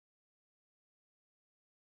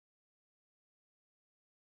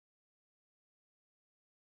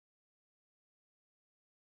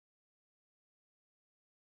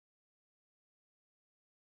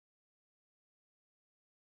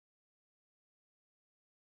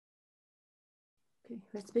Okay,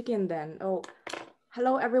 let's begin then. Oh,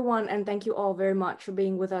 hello everyone, and thank you all very much for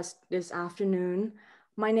being with us this afternoon.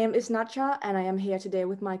 My name is Natcha, and I am here today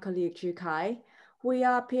with my colleague Ju Kai. We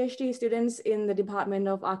are PhD students in the Department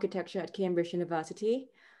of Architecture at Cambridge University.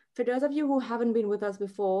 For those of you who haven't been with us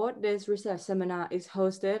before, this research seminar is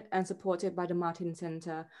hosted and supported by the Martin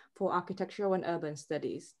Center for Architectural and Urban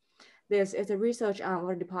Studies. This is a research arm of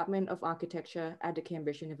the Department of Architecture at the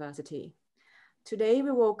Cambridge University. Today, we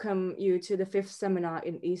welcome you to the 5th seminar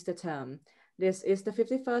in Easter term. This is the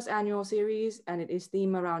 51st annual series, and it is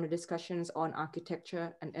themed around the discussions on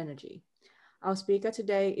architecture and energy. Our speaker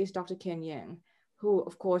today is Dr. Ken Yeang, who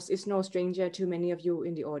of course is no stranger to many of you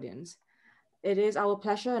in the audience. It is our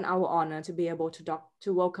pleasure and our honor to be able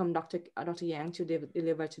to welcome Dr. Yeang to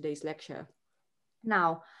deliver today's lecture.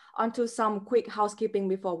 Now, onto some quick housekeeping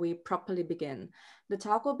before we properly begin. The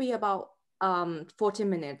talk will be about 40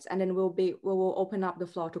 minutes, and then we will open up the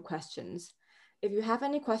floor to questions. If you have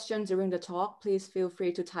any questions during the talk, please feel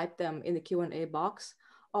free to type them in the Q&A box,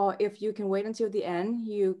 or if you can wait until the end,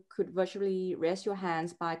 you could virtually raise your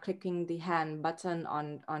hands by clicking the hand button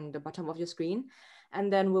on the bottom of your screen,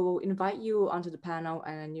 and then we will invite you onto the panel,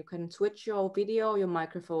 and you can switch your video, your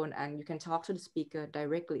microphone, and you can talk to the speaker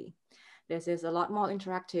directly. This is a lot more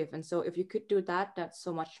interactive, and so if you could do that, that's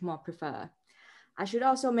so much more preferred. I should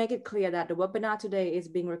also make it clear that the webinar today is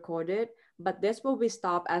being recorded, but this will be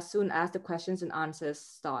stopped as soon as the questions and answers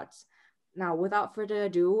starts. Now, without further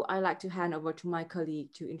ado, I'd like to hand over to my colleague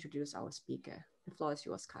to introduce our speaker. The floor is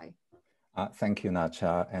yours, Kai. Thank you,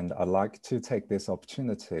 Natcha. And I'd like to take this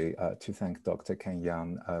opportunity to thank Dr. Ken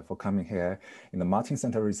Yeang for coming here in the Martin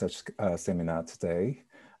Center Research Seminar today.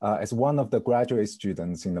 As one of the graduate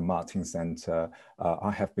students in the Martin Center, I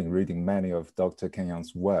have been reading many of Dr. Ken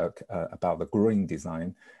Yeang's work about the green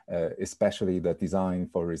design, especially the design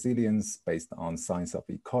for resilience based on science of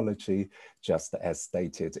ecology, just as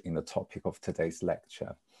stated in the topic of today's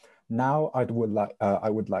lecture. Now, I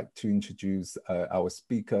would like to introduce our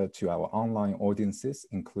speaker to our online audiences,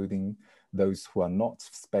 including those who are not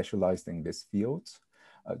specialized in this field.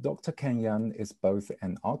 Dr. Ken Yeang is both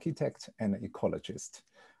an architect and an ecologist.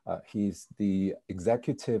 He's the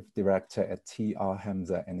executive director at TR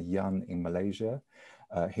Hamzah and Yeang in Malaysia.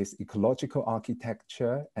 His ecological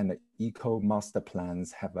architecture and eco master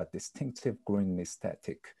plans have a distinctive green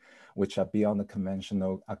aesthetic, which are beyond the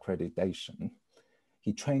conventional accreditation.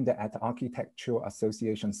 He trained at Architectural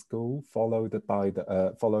Association School, followed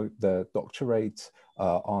the doctorate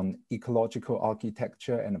on ecological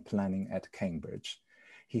architecture and planning at Cambridge.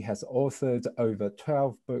 He has authored over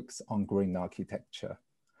 12 books on green architecture.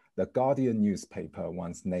 The Guardian newspaper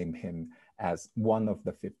once named him as one of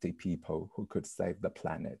the 50 people who could save the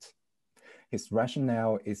planet. His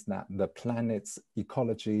rationale is that the planet's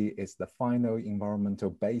ecology is the final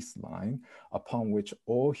environmental baseline upon which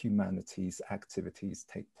all humanity's activities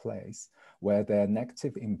take place, where their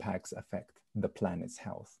negative impacts affect the planet's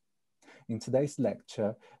health. In today's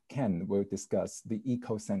lecture, Ken will discuss the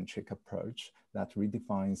ecocentric approach that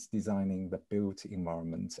redefines designing the built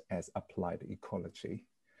environment as applied ecology.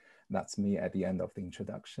 That's me at the end of the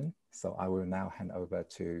introduction. So I will now hand over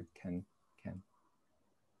to Ken.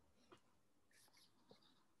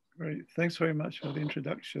 Great, thanks very much for the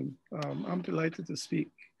introduction. I'm delighted to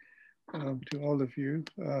speak to all of you.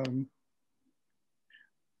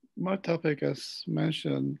 My topic, as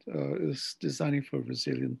mentioned, is designing for a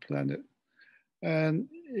resilient planet. And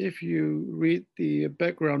if you read the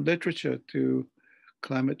background literature to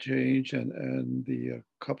climate change and the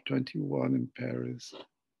COP21 in Paris,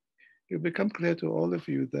 it'll become clear to all of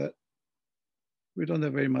you that we don't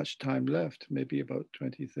have very much time left, maybe about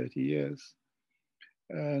 20, 30 years.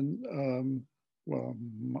 And well,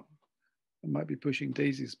 I might be pushing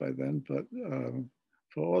daisies by then, but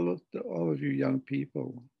for all of you young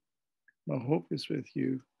people, my hope is with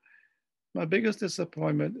you. My biggest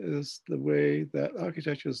disappointment is the way that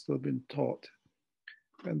architecture has still been taught,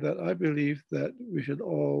 and that I believe that we should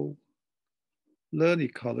all learn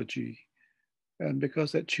ecology. And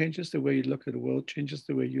because that changes the way you look at the world, changes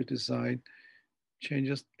the way you design,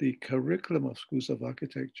 changes the curriculum of schools of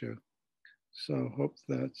architecture. So I hope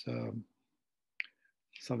that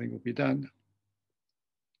something will be done.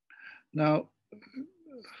 Now,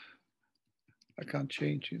 I can't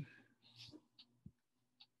change it.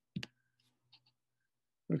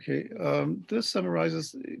 Okay, this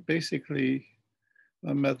summarizes basically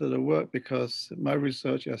my method of work, because my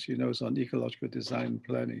research, as you know, is on ecological design and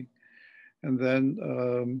planning. And then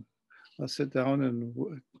I'll sit down and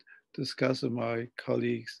discuss with my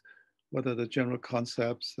colleagues what are the general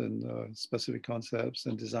concepts and specific concepts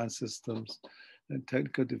and design systems and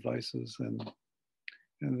technical devices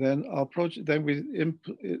And then our project, then we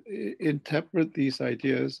interpret these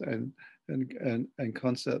ideas and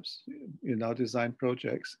concepts in our design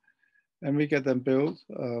projects, and we get them built,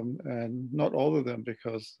 and not all of them,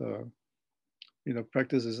 because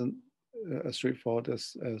practice isn't as straightforward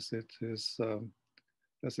as it is,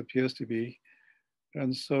 as appears to be.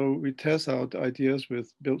 And so we test out ideas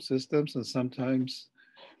with built systems, and sometimes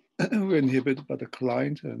we're inhibited by the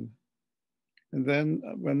client. And then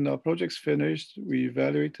when our project's finished, we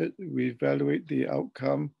evaluate it, we evaluate the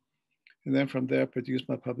outcome, and then from there produce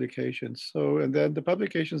my publications. So, and then the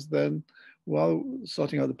publications then, while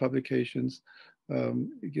sorting out the publications,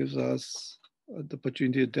 it gives us the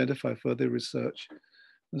opportunity to identify further research.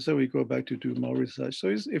 And so we go back to do more research. So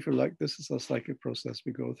if you like, this is a cyclic process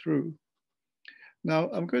we go through. Now,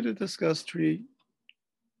 I'm going to discuss 3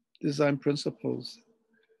 design principles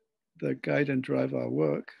that guide and drive our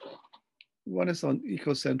work. One is on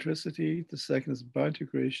ecocentricity, the second is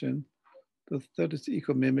biointegration, the third is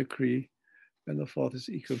ecomimicry, and the fourth is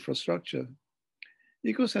eco-infrastructure.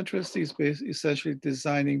 Ecocentricity is essentially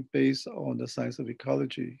designing based on the science of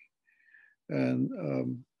ecology. And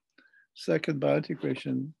second,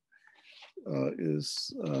 biointegration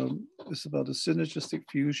is about the synergistic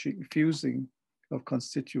fusing of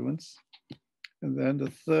constituents. And then the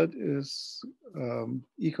third is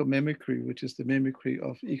ecomimicry, which is the mimicry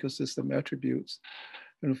of ecosystem attributes.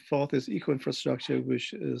 And the fourth is eco-infrastructure,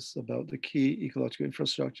 which is about the key ecological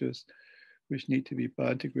infrastructures which need to be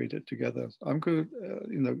biointegrated together. I'm going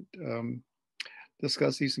to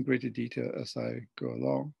discuss these in greater detail as I go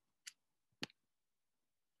along.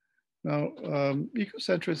 Now,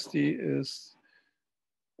 ecocentricity is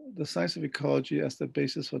the science of ecology as the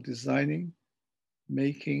basis for designing,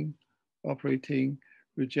 making, operating,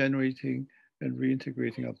 regenerating, and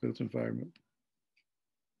reintegrating our built environment.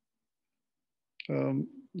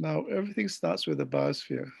 Now, everything starts with the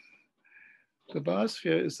biosphere. The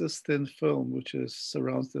biosphere is this thin film which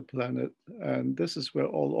surrounds the planet, and this is where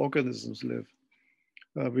all organisms live.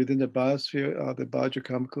 Within the biosphere are the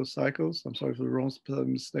biogeochemical cycles. I'm sorry for the wrong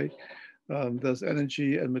spelling mistake. There's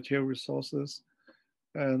energy and material resources.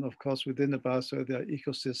 And of course, within the biosphere, there are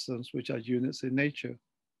ecosystems, which are units in nature.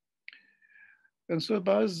 And so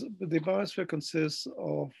the biosphere consists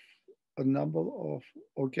of a number of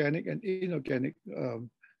organic and inorganic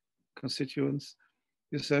constituents.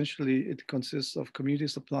 Essentially, it consists of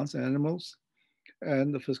communities of plants and animals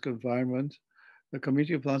and the physical environment. The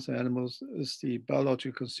community of plants and animals is the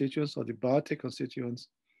biological constituents or the biotic constituents,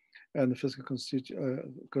 and the physical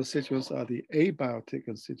constituents are the abiotic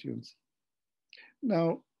constituents.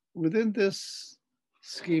 Now, within this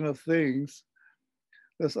scheme of things,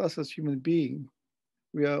 there's us as human beings.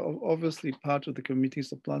 We are obviously part of the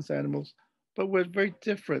communities of plants and animals, but we're very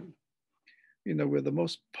different. We're the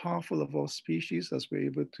most powerful of all species, as we're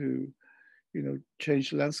able to,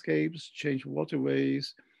 change landscapes, change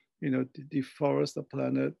waterways, deforest the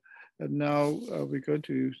planet. And now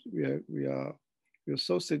we are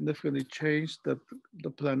so significantly changed the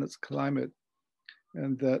planet's climate,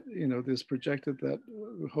 and that there's projected that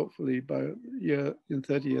hopefully in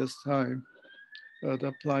 30 years' time,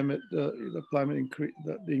 the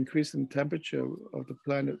increase in temperature of the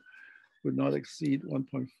planet would not exceed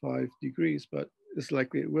 1.5 degrees, but it's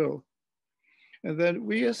likely it will. And then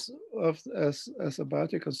we as a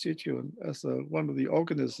biotic constituent, as one of the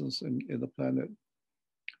organisms in the planet,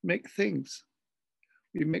 make things.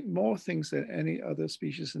 We make more things than any other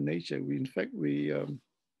species in nature. In fact, we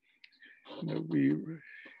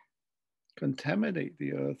contaminate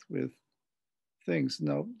the earth with things.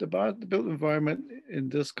 Now, the built environment in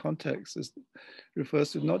this context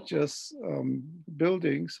refers to not just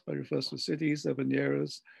buildings, but refers to cities, urban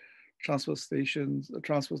areas, transportation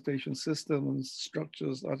systems,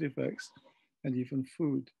 structures, artifacts, and even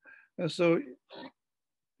food. And so,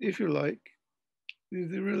 if you like,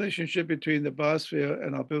 the relationship between the biosphere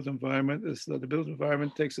and our built environment is that the built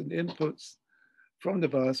environment takes in inputs from the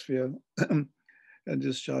biosphere and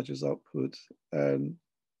discharges outputs. And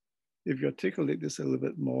if you articulate this a little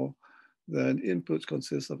bit more, then inputs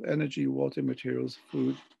consist of energy, water, materials,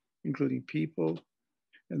 food, including people.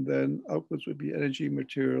 And then outputs would be energy,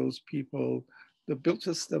 materials, people, the built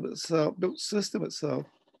system itself.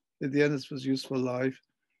 At the end, is was used for life.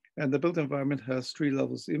 And the built environment has 3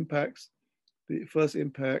 levels of impacts. The first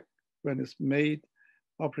impact when it's made,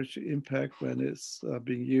 operational impact when it's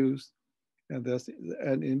being used, and there's the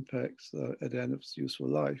end impacts at the end of its useful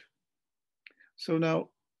life. So now,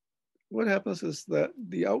 what happens is that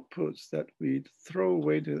the outputs that we throw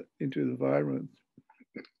away into the environment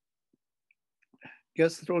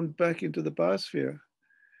gets thrown back into the biosphere.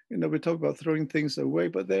 We talk about throwing things away,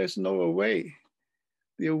 but there's no away.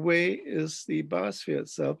 The away is the biosphere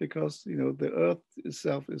itself, because the Earth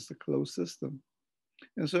itself is the closed system.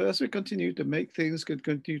 And so as we continue to make things, could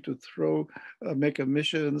continue to make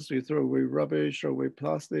emissions, we throw away rubbish, throw away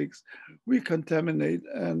plastics, we contaminate,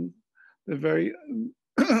 and the very,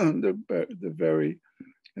 the very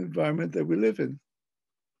environment that we live in.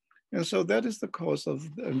 And so that is the cause of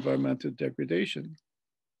environmental degradation.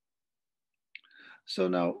 So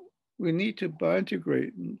now we need to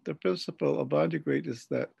biointegrate. The principle of biointegrate is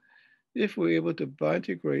that if we're able to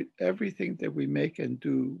biointegrate everything that we make and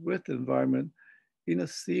do with the environment in a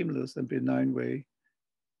seamless and benign way,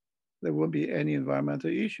 there won't be any environmental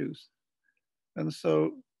issues. And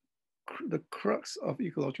so the crux of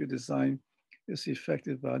ecological design is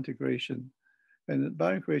effective biointegration. And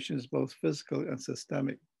biointegration is both physical and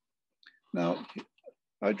systemic. Now,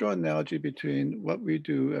 I draw an analogy between what we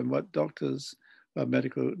do and what doctors in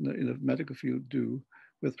the medical field do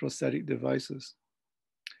with prosthetic devices.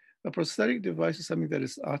 A prosthetic device is something that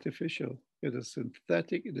is artificial. It is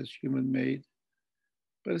synthetic, it is human-made,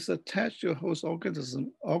 but it's attached to a host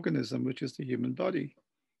organism, which is the human body.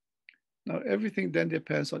 Now, everything then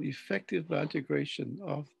depends on effective biointegration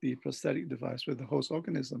of the prosthetic device with the host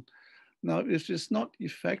organism. Now, if it's not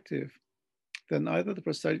effective, then either the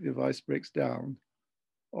prosthetic device breaks down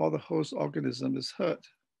or the host organism is hurt.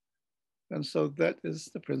 And so that is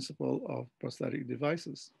the principle of prosthetic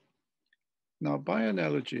devices. Now, by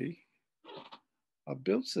analogy, our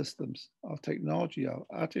built systems, our technology, our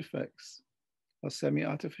artifacts, our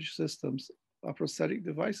semi-artificial systems are prosthetic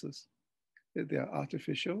devices. They are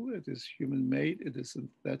artificial, it is human-made, it is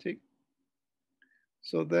synthetic.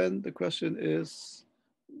 So then the question is,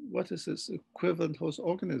 what is its equivalent host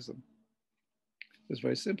organism? It's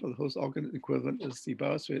very simple. The host organism equivalent is the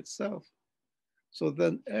biosphere itself. So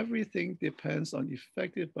then everything depends on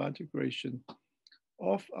effective biointegration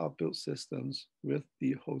of our built systems with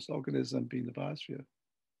the host organism being the biosphere.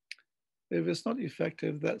 If it's not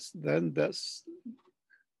effective, that's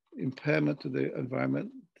impairment to the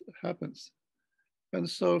environment happens. And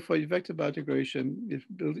so for effective biointegration, if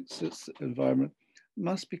built environment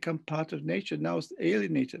must become part of nature. Now it's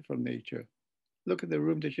alienated from nature. Look at the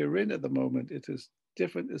room that you're in at the moment. It is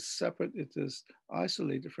different, it's separate, it is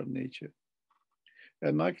isolated from nature.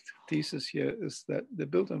 And my thesis here is that the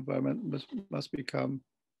built environment must become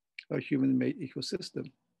a human-made ecosystem.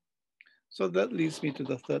 So that leads me to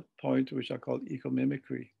the third point, which I call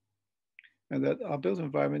ecomimicry. And that our built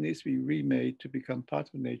environment needs to be remade to become part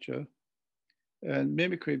of nature. And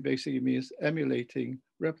mimicry basically means emulating,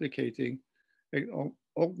 replicating, and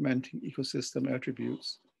augmenting ecosystem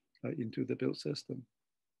attributes into the built system.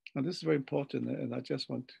 And this is very important, and I just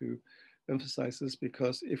want to emphasize this,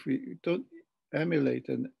 because if we don't emulate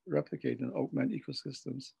and replicate and augment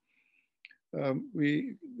ecosystems,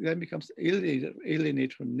 we then becomes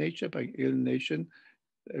alienated from nature. By alienation,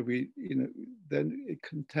 then it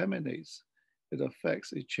contaminates, it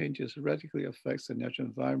affects, it changes, radically affects the natural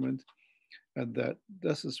environment, and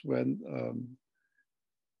this is when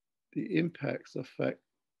the impacts affect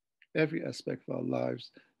every aspect of our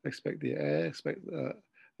lives. Affect the air,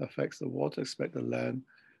 affects the water, affect the land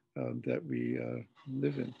that we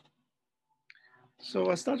live in. So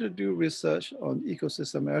I started to do research on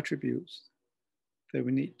ecosystem attributes that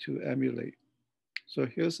we need to emulate. So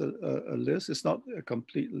here's a list. It's not a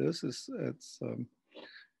complete list. It's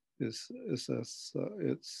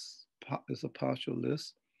a partial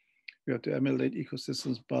list. We have to emulate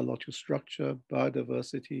ecosystems' biological structure,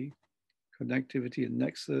 biodiversity, connectivity and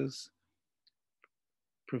nexus,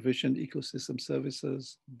 provision ecosystem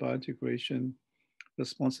services, biointegration,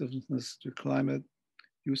 responsiveness to climate,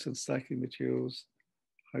 use and cycling materials,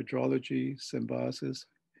 hydrology, symbiosis,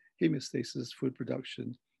 hemostasis, food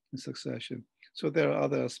production, and succession. So there are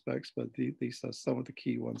other aspects, but these are some of the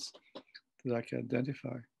key ones that I can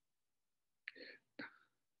identify.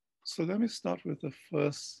 So let me start with the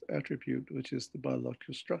first attribute, which is the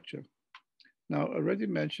biological structure. Now, I already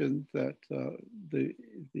mentioned that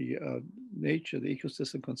nature, the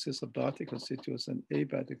ecosystem consists of biotic constituents and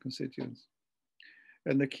abiotic constituents.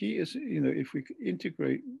 And the key is, if we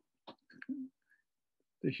integrate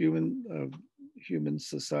the human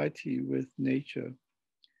society with nature,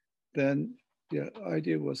 then the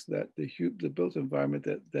idea was that the built environment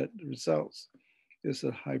that results is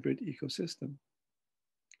a hybrid ecosystem.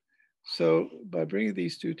 So by bringing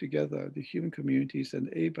these two together, the human communities and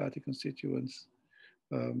abiotic constituents,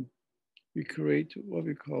 we create what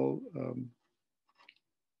we call,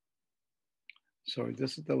 sorry,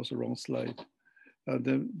 that was the wrong slide.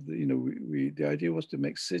 The idea was to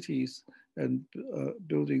make cities and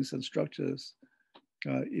buildings and structures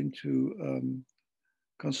into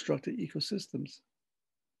constructed ecosystems.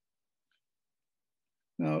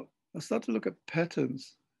 Now, I start to look at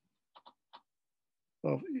patterns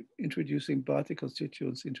of introducing biotic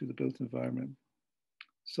constituents into the built environment.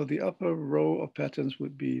 So the upper row of patterns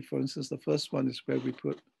would be, for instance, the first one is where we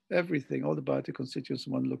put everything, all the biotic constituents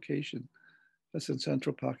in one location. That's in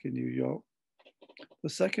Central Park in New York. The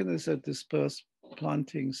second is a dispersed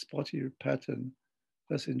planting spotty pattern.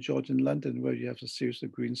 That's in Georgian London, where you have a series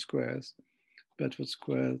of green squares, Bedford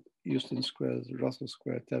Square, Euston Square, Russell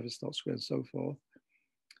Square, Tavistock Square, and so forth.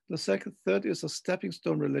 The third is a stepping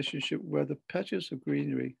stone relationship where the patches of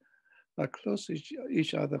greenery are close to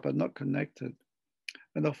each other but not connected.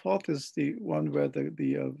 And the fourth is the one where the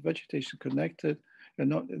vegetation connected and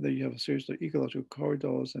not that you have a series of ecological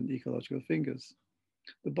corridors and ecological fingers.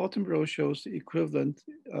 The bottom row shows the equivalent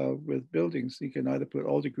with buildings. You can either put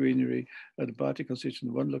all the greenery at the biotic constituent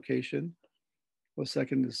in one location, or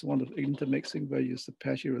second is one of intermixing where you use the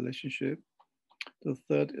patchy relationship. The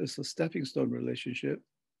third is a stepping stone relationship.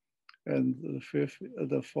 And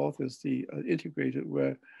the fourth is the integrated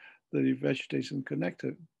where the vegetation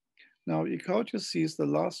connected. Now, ecology sees the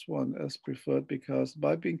last one as preferred because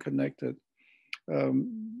by being connected,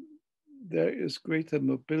 there is greater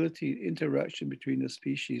mobility interaction between the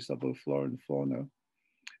species of both flora and fauna.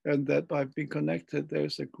 And that by being connected,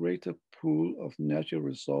 there's a greater pool of natural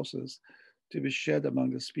resources to be shared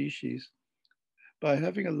among the species. By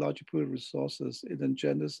having a larger pool of resources, it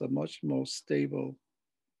engenders a much more stable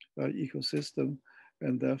ecosystem,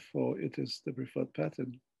 and therefore it is the preferred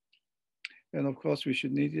pattern. And of course, we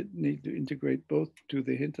should need to integrate both to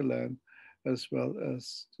the hinterland as well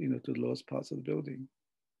as to the lowest parts of the building.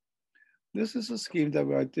 This is a scheme that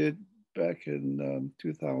I did back in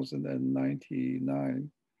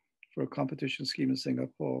 2099 for a competition scheme in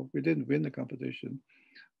Singapore. We didn't win the competition,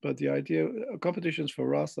 but the idea, competitions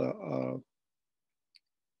for us are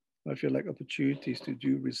I feel like opportunities to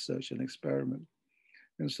do research and experiment.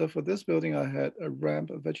 And so for this building, I had a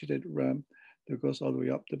ramp, a vegetated ramp that goes all the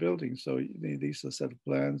way up the building. So these are a set of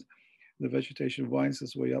plans. The vegetation winds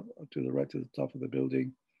its way up to the right to the top of the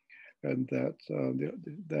building. And that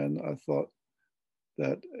then I thought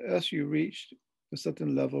that as you reach a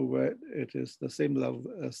certain level where it is the same level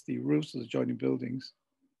as the roofs of the adjoining buildings,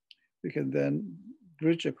 we can then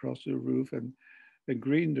bridge across the roof and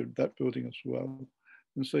green that building as well.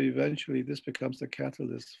 And so eventually this becomes the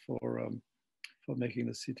catalyst for making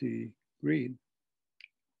the city green.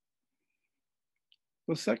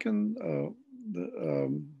 The second,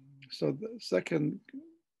 so the second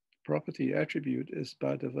property attribute is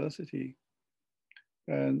biodiversity.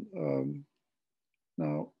 And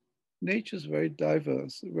now nature is very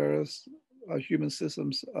diverse, whereas our human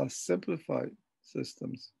systems are simplified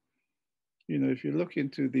systems. If you look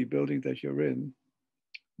into the building that you're in,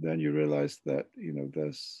 then you realize that,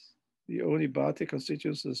 there's the only biotic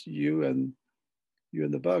constituents is you and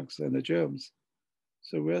the bugs and the germs.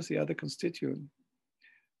 So where's the other constituent?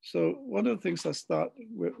 So one of the things I start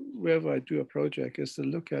wherever I do a project is to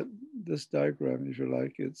look at this diagram, if you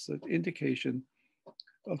like. It's an indication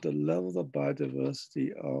of the level of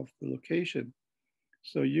biodiversity of the location.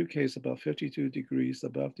 So UK is about 52 degrees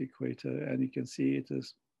above the equator, and you can see it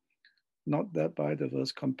is not that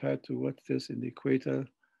biodiverse compared to what it is in the equator,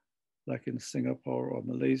 like in Singapore or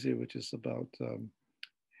Malaysia, which is about 1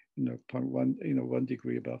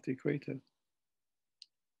 degree above the equator.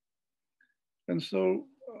 And so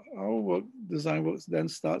our design work then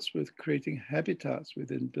starts with creating habitats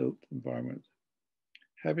within built environment.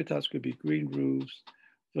 Habitats could be green roofs,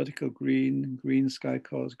 vertical green sky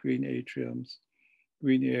cores, green atriums,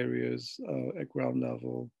 green areas at ground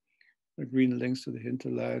level, green links to the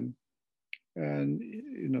hinterland. And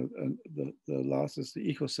and the last is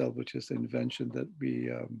the ecocell, which is the invention that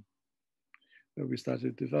we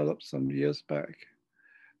started to develop some years back.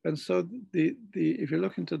 And so if you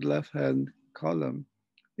look into the left-hand column,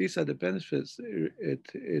 these are the benefits.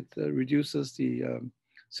 It reduces the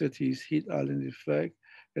city's heat island effect,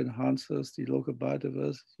 enhances the local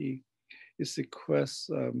biodiversity, it sequesters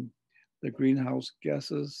the greenhouse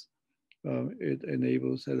gases, it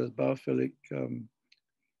enables, it has biophilic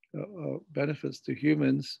benefits to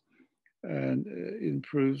humans, and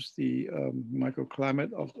improves the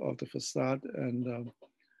microclimate of the facade and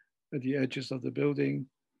at the edges of the building,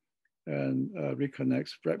 and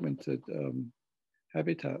reconnects fragmented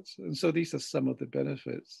habitats. And so these are some of the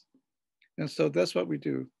benefits. And so that's what we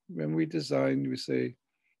do. When we design,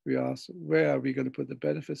 we ask, where are we going to put the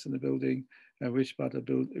benefits in the building, and which part of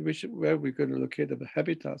the building, where we're going to locate the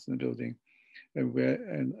habitats in the building, and where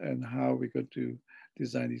and how we're going to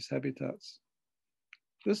design these habitats.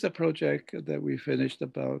 This is a project that we finished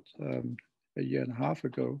about a year and a half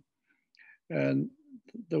ago. And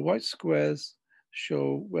the white squares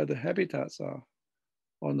show where the habitats are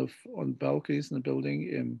on balconies in the building,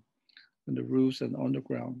 in the roofs and on the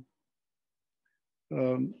ground.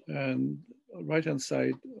 And right-hand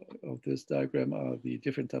side of this diagram are the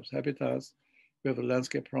different types of habitats. We have a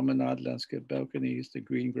landscape promenade, landscape balconies, the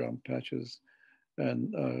green ground patches,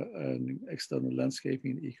 and external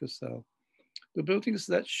landscaping in ecocell. The building is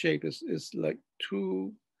that shape is like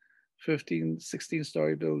two 15,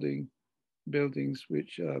 16-story buildings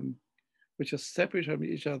which are separate from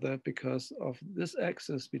each other because of this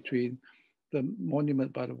axis between the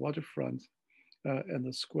monument by the waterfront and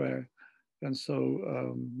the square. And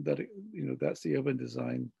so that's the urban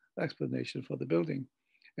design explanation for the building.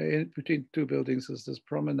 In between two buildings is this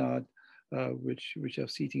promenade, which have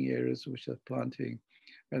seating areas, which have planting,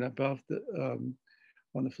 and above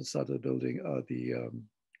on the facade of the building are the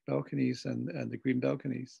balconies and the green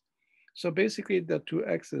balconies. So basically the two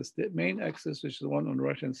axes, the main axis, which is the one on the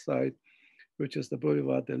right-hand side, which is the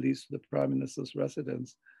boulevard that leads to the Prime Minister's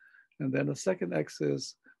residence. And then the second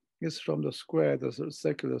axis is from the square, the sort of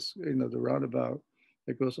circular, the roundabout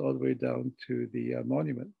that goes all the way down to the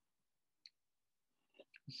monument.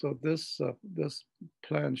 So this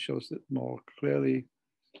plan shows it more clearly,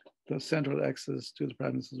 the central axis to the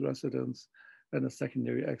Prime Minister's residence and the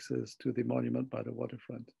secondary axis to the monument by the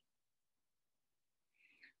waterfront.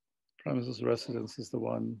 Prime Minister's residence is the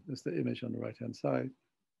image on the right-hand side.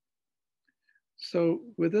 So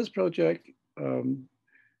with this project,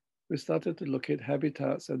 we started to locate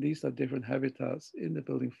habitats, and these are different habitats in the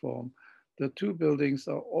building form. The two buildings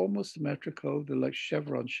are almost symmetrical, they're like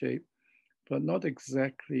chevron shape, but not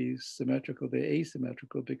exactly symmetrical. They're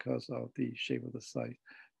asymmetrical because of the shape of the site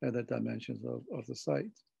and the dimensions of the site.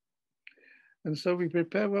 And so we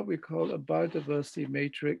prepare what we call a biodiversity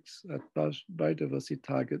matrix, a biodiversity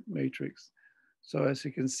target matrix. So as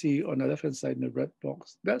you can see on the left-hand side in the red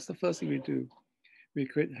box, that's the first thing we do. We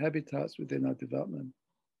create habitats within our development.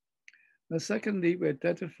 Now, secondly, we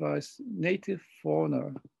identify native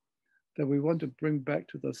fauna that we want to bring back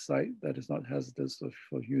to the site that is not hazardous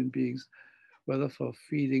for human beings, whether for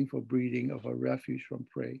feeding, for breeding, or for refuge from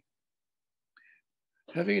prey.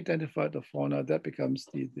 Having identified the fauna, that becomes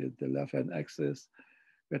the left-hand axis.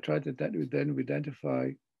 We try to then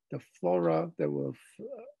identify the flora that will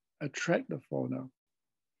attract the fauna.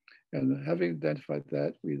 And having identified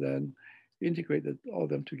that, we then integrate all of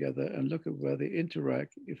them together and look at where they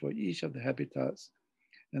interact for each of the habitats.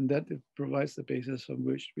 And that provides the basis from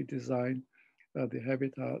which we design the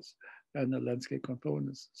habitats and the landscape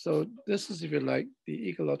components. So this is, if you like, the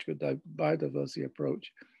ecological biodiversity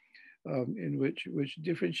approach in which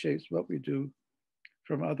differentiates what we do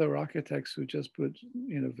from other architects who just put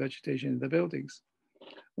vegetation in the buildings.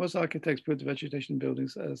 Most architects put vegetation in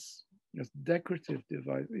buildings as decorative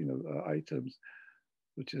items,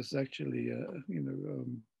 which is actually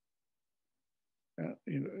an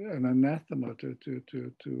anathema to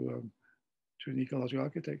an ecological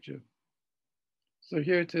architecture. So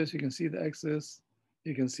here it is. You can see the axis.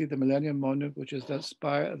 You can see the Millennium Monument, which is that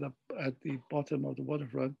spire at the bottom of the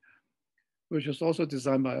waterfront, which was also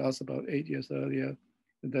designed by us about 8 years earlier.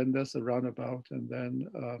 And then there's the roundabout, and then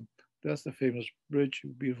there's the famous bridge,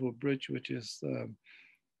 beautiful bridge, which is a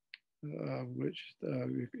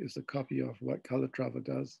copy of what Calatrava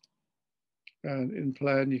does. And in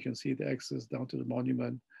plan, you can see the axis down to the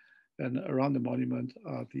monument, and around the monument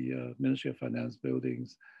are the Ministry of Finance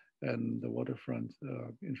buildings and the waterfront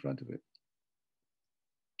in front of it.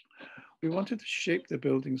 We wanted to shape the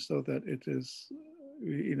building so that it is,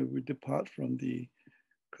 we depart from the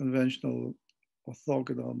conventional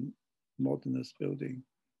orthogonal modernist building.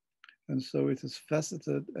 And so it is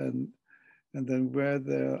faceted, and then where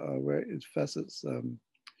it facets,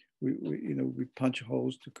 we punch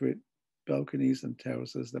holes to create balconies and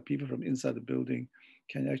terraces that people from inside the building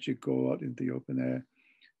can actually go out in the open air.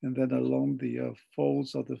 And then along the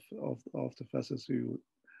folds of the facets, we would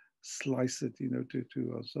slice it,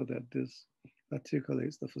 so that this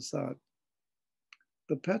articulates the facade.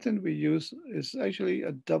 The pattern we use is actually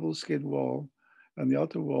a double skin wall, and the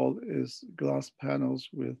outer wall is glass panels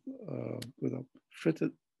with a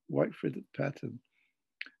white fritted pattern.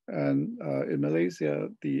 And in Malaysia,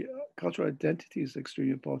 the cultural identity is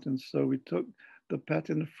extremely important. So we took the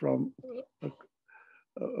pattern from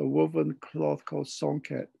a woven cloth called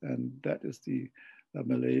songket, and that is the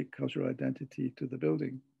Malay cultural identity to the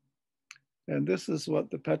building. And this is what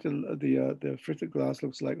the pattern, the fritted glass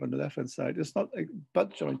looks like on the left-hand side. It's not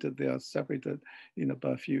butt jointed, they are separated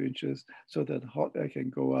by a few inches so that hot air can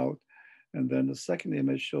go out. And then the second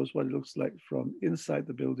image shows what it looks like from inside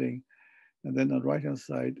the building. And then on the right-hand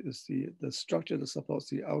side is the structure that supports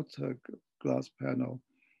the outer glass panel.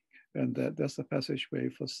 and that's a passageway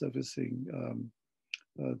for servicing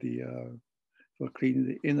for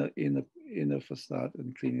cleaning the inner facade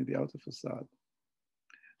and cleaning the outer facade.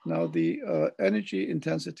 Now the energy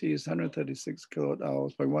intensity is 136 kilowatt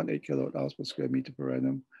hours, 0.18 kilowatt hours per square meter per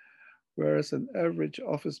annum, whereas an average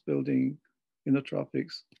office building in the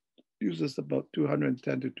tropics uses about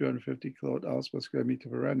 210 to 250 kilowatt hours per square meter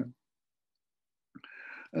per annum.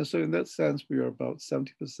 And so in that sense, we are about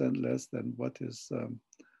 70% less than what is,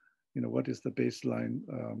 what is the baseline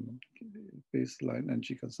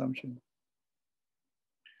energy consumption.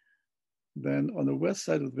 Then on the west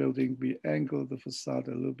side of the building, we angle the facade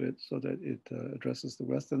a little bit so that it addresses the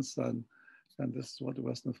western sun. And this is what the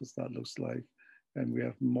western facade looks like. And we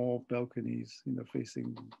have more balconies,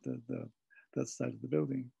 facing that side of the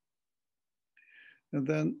building. And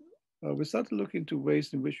then we started looking into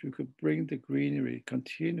ways in which we could bring the greenery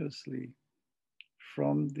continuously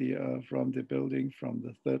from the building, from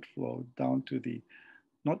the third floor down to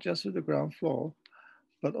not just to the ground floor,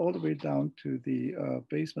 but all the way down to the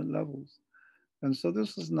basement levels. And so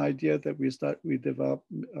this is an idea that we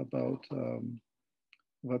developed about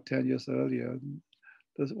 10 years earlier.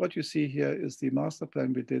 What you see here is the master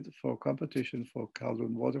plan we did for competition for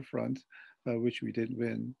Kowloon Waterfront, which we didn't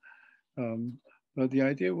win. But the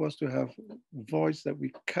idea was to have voids that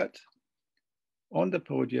we cut on the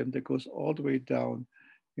podium that goes all the way down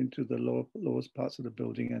into the lowest parts of the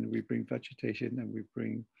building, and we bring vegetation and we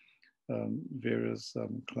bring various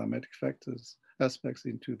climatic aspects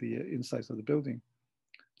into the insides of the building.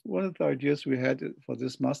 One of the ideas we had for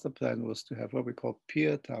this master plan was to have what we call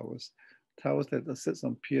pier towers, towers that sit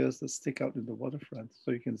on piers that stick out in the waterfront.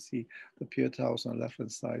 So you can see the pier towers on the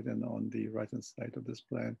left-hand side and on the right-hand side of this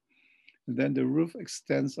plan. And then the roof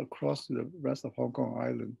extends across to the rest of Hong Kong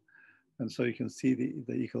Island. And so you can see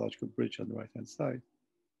the ecological bridge on the right-hand side.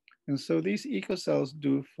 And so these eco-cells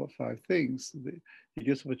do 5 things. It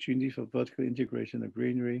gives opportunity for vertical integration of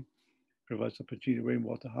greenery, provides opportunity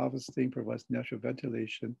rainwater harvesting, provides natural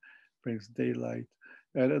ventilation, brings daylight.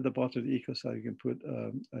 And at the bottom of the eco-cell, you can put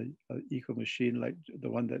an eco machine like the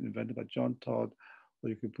one that invented by John Todd, or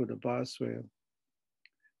you can put a biosphere.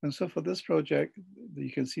 And so for this project,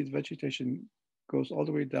 you can see the vegetation goes all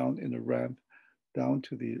the way down in a ramp down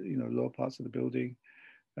to the lower parts of the building,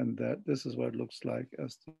 and that this is what it looks like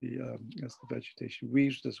as the vegetation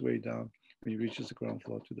weaves this way down when it reaches the ground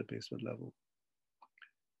floor to the basement level.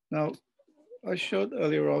 Now, I showed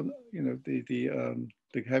earlier on,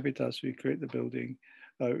 the habitats we create the building,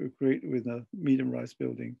 we create with a medium-rise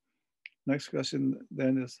building. Next question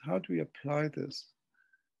then is, how do we apply this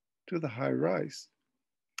to the high-rise?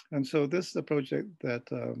 And so this is a project that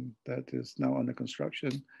is now under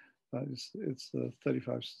construction. It's a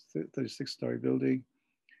 36-story building.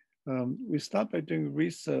 We start by doing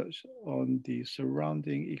research on the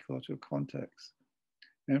surrounding ecological context.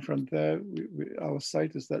 And from there, our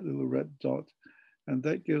site is that little red dot. And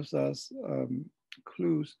that gives us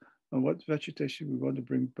clues on what vegetation we want to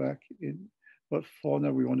bring back in, what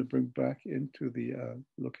fauna we want to bring back into the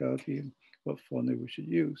locality, and what fauna we should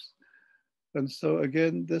use. And so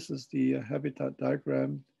again, this is the habitat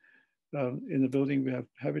diagram. In the building, we have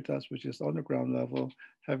habitats which is on the ground level,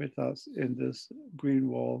 habitats in this green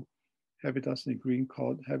wall, habitats in the green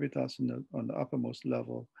court, habitats on the uppermost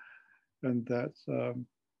level. And that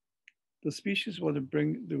the species we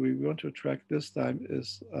want to attract this time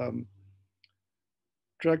is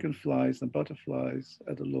dragonflies and butterflies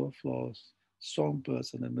at the lower floors,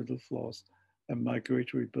 songbirds on the middle floors, and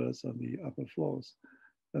migratory birds on the upper floors.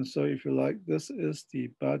 And so if you like, this is the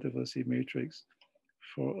biodiversity matrix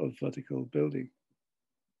for a vertical building.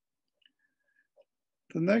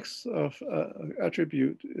 The next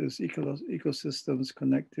attribute is ecosystems,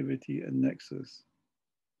 connectivity, and nexus.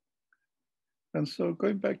 And so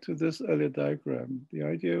going back to this earlier diagram, the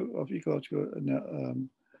idea of ecological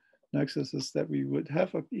nexus is that we would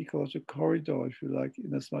have an ecological corridor, if you like,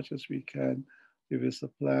 in as much as we can, if it's a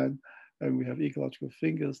plan, and we have ecological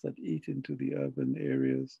fingers that eat into the urban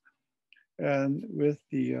areas, and with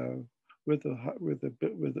the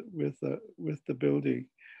building,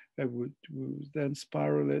 and would then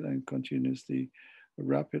spiral it and continuously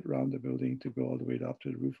wrap it around the building to go all the way up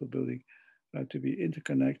to the roof of the building, to be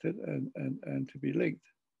interconnected and to be linked.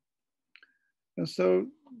 And so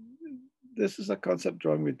this is a concept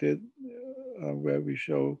drawing we did where we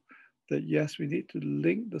show that yes, we need to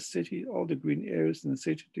link the city, all the green areas in the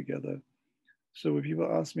city together. So when people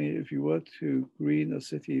ask me, if you were to green a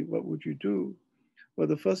city, what would you do? Well,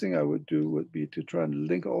 the first thing I would do would be to try and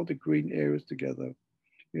link all the green areas together,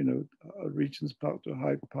 Regent's Park to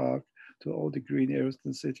Hyde Park, to all the green areas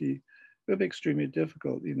in the city. will be extremely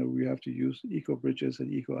difficult. You know, we have to use eco bridges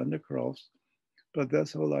and eco undercrofts, but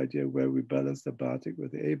that's the whole idea where we balance the biotic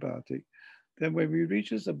with the abiotic. Then when we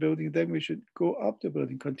reach a building, then we should go up the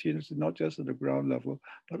building continuously, not just at the ground level,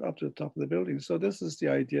 but up to the top of the building. So this is the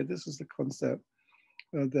idea, this is the concept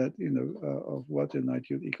that, you know, of what an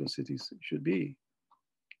ideal eco-cities should be.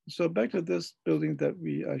 So back to this building that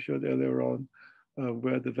I showed earlier on,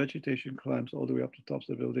 where the vegetation climbs all the way up to the tops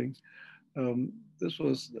of the building. This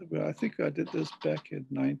was, well, I think I did this back in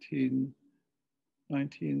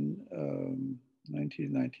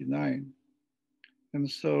 1999. And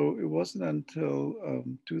so it wasn't until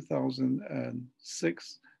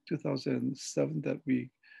 2006, 2007 that we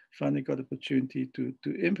finally got the opportunity to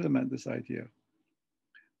implement this idea.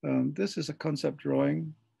 This is a concept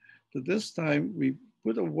drawing. So this time we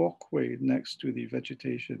put a walkway next to the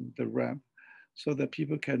vegetation, the ramp, so that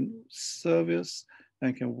people can service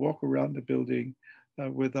and can walk around the building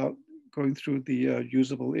without going through the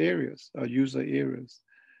usable areas, user areas.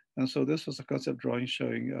 And so this was a concept drawing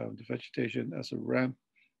showing the vegetation as a ramp,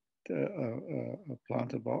 a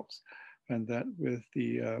planter box, and that with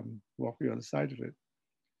the walkway on the side of it.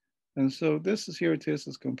 And so this is, here it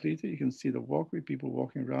is completed. You can see the walkway, people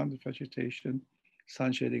walking around the vegetation,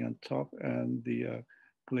 sun shading on top, and the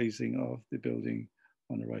glazing of the building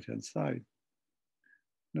on the right-hand side.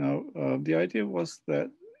 Now, the idea was that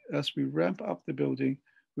as we ramp up the building,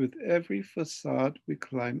 with every facade, we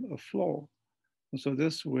climb a floor. And so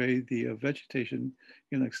this way, the vegetation,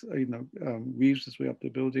 weaves its way up the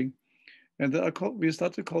building. And we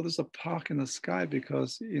started to call this a park in the sky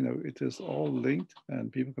because, you know, it is all linked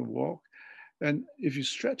and people can walk. And if you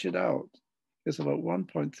stretch it out, it's about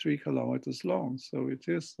 1.3 kilometers long. So it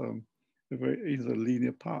is a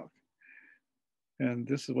linear park. And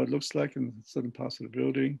this is what it looks like in certain parts of the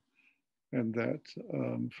building. And that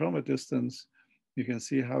from a distance, you can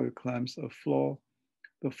see how it climbs a floor.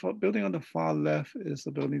 The building on the far left is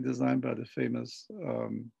a building designed by the famous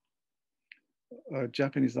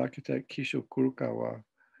Japanese architect Kisho Kurokawa,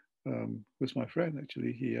 who's my friend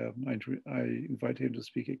actually. I invited him to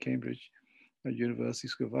speak at Cambridge University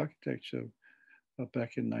School of Architecture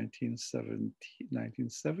back in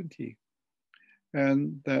 1970.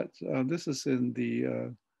 And that this is in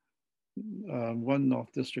the 1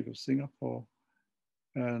 North District of Singapore.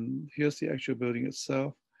 And here's the actual building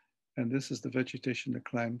itself. And this is the vegetation that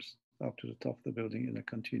climbs up to the top of the building in a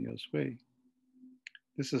continuous way.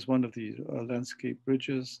 This is one of the landscape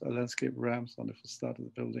bridges, landscape ramps on the facade of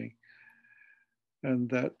the building. And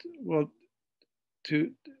that, well,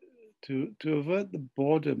 to avert the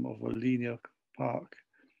boredom of a linear park,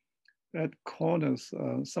 at corners,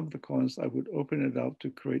 some of the corners, I would open it up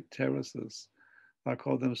to create terraces. I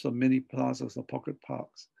call them some mini plazas or pocket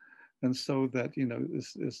parks. And so that, you know,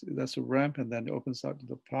 that's a ramp, and then it opens out to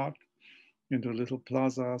the park into little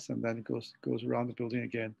plazas, and then it goes around the building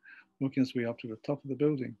again, working its way up to the top of the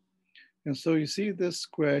building. And so you see this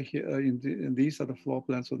square here, and these are the floor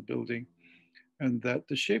plans of the building, and that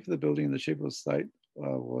the shape of the building and the shape of the site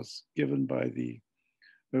was given by the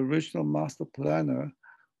original master planner,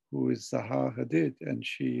 who is Zaha Hadid, and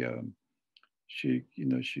she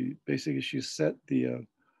set the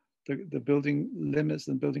building limits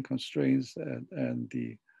and building constraints and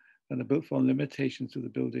the built form limitations to the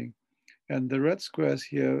building. And the red squares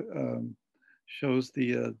here shows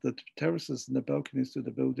the terraces and the balconies to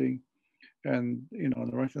the building. And, you know, on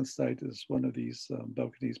the right-hand side is one of these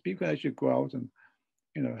balconies. People can actually go out and,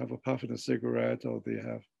 you know, have a puff and a cigarette, or they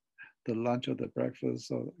have the lunch or the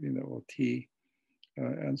breakfast, or, you know, or tea.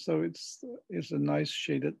 And so it's a nice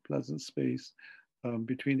shaded, pleasant space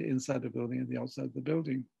between the inside the building and the outside of the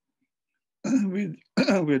building. we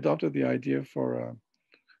adopted the idea for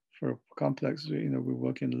a complex. You know, we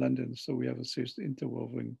work in London, so we have a series of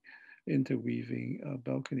interweaving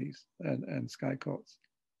balconies and sky courts.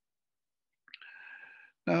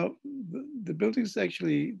 Now, the buildings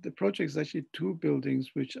actually, the project is actually 2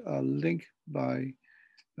 buildings which are linked by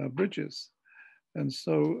bridges. And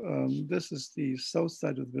so this is the south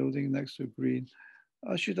side of the building next to green.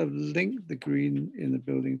 I should have linked the green in the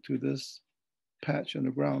building to this patch on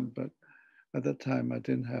the ground, but at that time I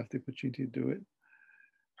didn't have the opportunity to do it.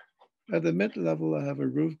 At the mid-level, I have a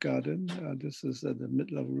roof garden. This is at the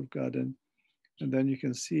mid-level roof garden. And then you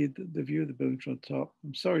can see the view of the building from the top.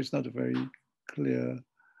 I'm sorry, it's not a very clear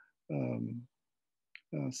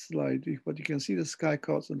slide, but you can see the sky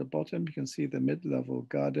courts on the bottom. You can see the mid-level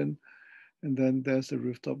garden. And then there's the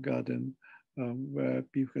rooftop garden where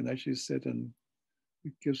people can actually sit, and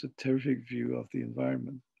it gives a terrific view of the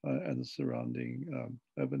environment and the surrounding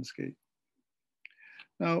urbanscape.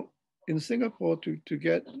 Now, in Singapore, to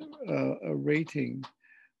get a rating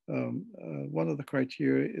one of the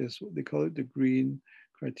criteria is what they call it the green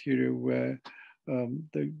criteria, where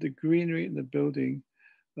the greenery in the building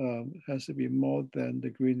has to be more than the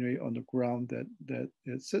greenery on the ground that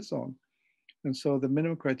it sits on. And so the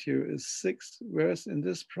minimum criteria is 6, whereas in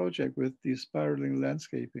this project with the spiraling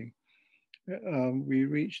landscaping, we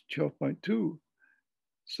reached 12.2.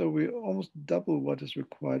 So we almost double what is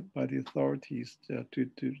required by the authorities to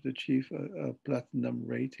achieve a platinum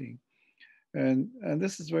rating. And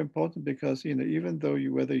this is very important because, you know, even though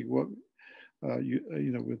whether you work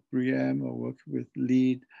with BREEAM or work with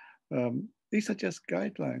LEED, these are just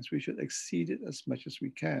guidelines. We should exceed it as much as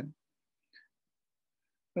we can.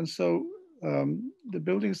 And so the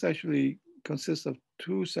buildings actually consist of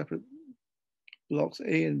 2 separate blocks,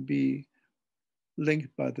 A and B,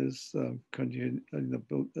 linked by this the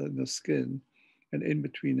skin, and in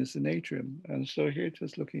between is an atrium. And so here,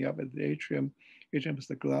 just looking up at the atrium, atrium is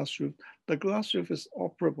the glass roof. The glass roof is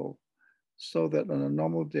operable so that on a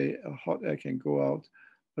normal day, a hot air can go out,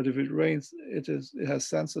 but if it rains, it has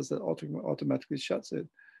sensors that automatically shuts it.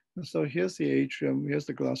 And so here's the atrium, here's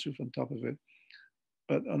the glass roof on top of it.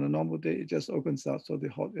 But on a normal day, it just opens out so the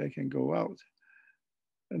hot air can go out.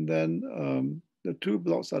 And then the 2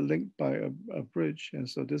 blocks are linked by a bridge. And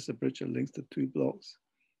so this is a bridge that links the 2 blocks.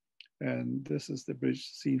 And this is the bridge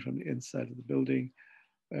seen from the inside of the building.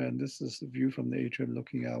 And this is the view from the atrium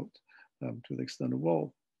looking out to the external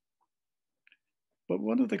wall. But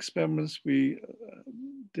one of the experiments we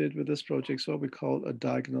did with this project is what we call a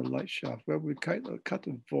diagonal light shaft, where we cut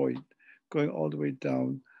a void going all the way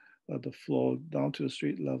down the floor, down to the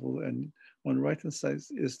street level. And on the right-hand side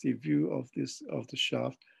is the view of the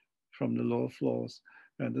shaft from the lower floors.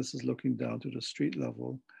 And this is looking down to the street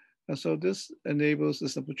level. And so this enables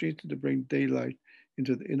this opportunity to bring daylight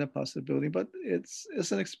into the inner parts of the building, but it's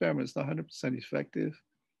an experiment. It's not 100% effective.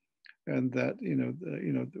 And that,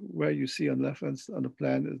 where you see on the left hand on the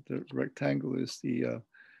plan, the rectangle is the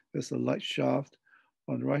light shaft.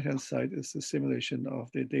 On the right-hand side is the simulation of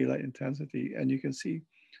the daylight intensity. And you can see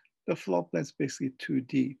the floor plan is basically too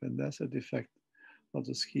deep, and that's a defect of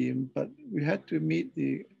the scheme. But we had to meet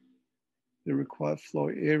the required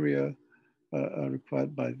floor area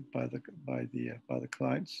required by the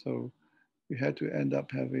client. So we had to end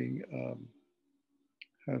up having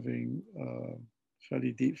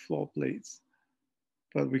fairly deep floor plates,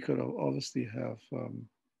 but we could obviously have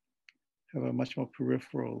a much more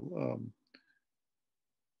peripheral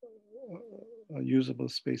usable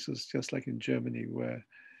spaces, just like in Germany, where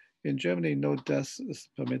in Germany no desk is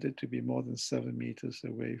permitted to be more than 7 meters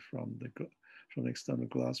away from the external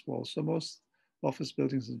glass wall. So most office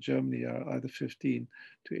buildings in Germany are either 15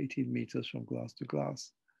 to 18 meters from glass to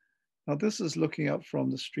glass. Now this is looking up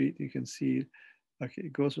from the street. You can see like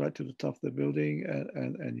it goes right to the top of the building,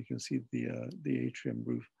 and you can see the atrium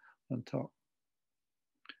roof on top.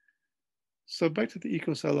 So back to the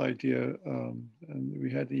ecocell idea, and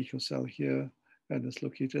we had the ecocell here, and it's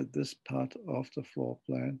located at this part of the floor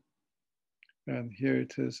plan. And here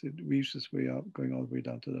it is, it weaves its way up, going all the way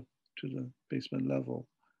down to the basement level.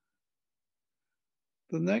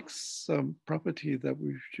 The next property that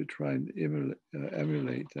we should try and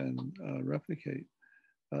emulate and replicate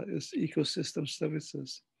is ecosystem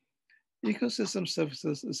services. Ecosystem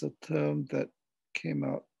services is a term that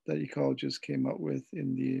ecologists came up with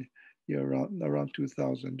in the year around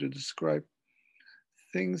 2000 to describe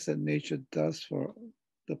things that nature does for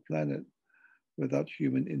the planet without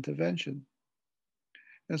human intervention.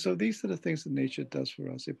 And so these are the things that nature does for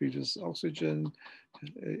us. It produces oxygen,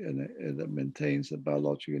 and it maintains the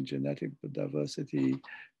biological and genetic diversity,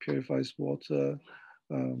 purifies water,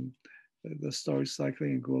 the storage,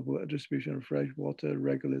 cycling, and global distribution of fresh water,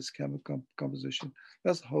 regulates chemical composition.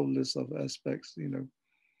 That's a whole list of aspects,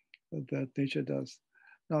 that nature does.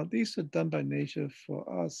 Now, these are done by nature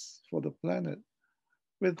for us, for the planet,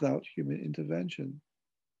 without human intervention.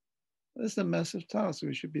 It's a massive task.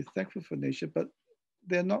 We should be thankful for nature, but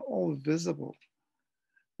they're not all visible.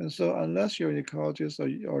 And so unless you're an ecologist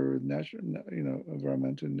or a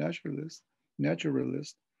environmental naturalist,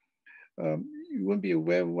 you won't be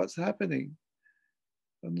aware of what's happening.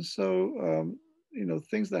 And so,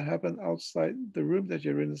 things that happen outside the room that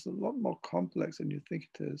you're in is a lot more complex than you think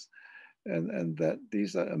it is. And that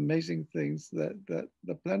these are amazing things that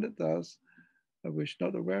the planet does that we're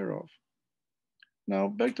not aware of. Now,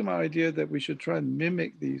 back to my idea that we should try and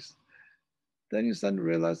mimic these. Then you suddenly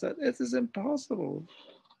realize that it is impossible.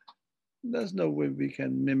 There's no way we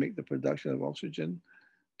can mimic the production of oxygen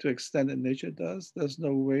to extent that nature does. There's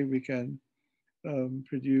no way we can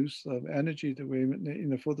produce energy the way,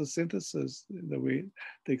 photosynthesis the way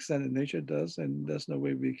the extent that nature does. And there's no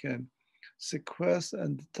way we can sequester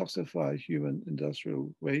and detoxify human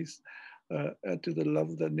industrial waste to the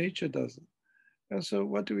level that nature does it. And so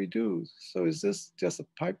what do we do? So is this just a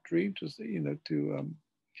pipe dream to,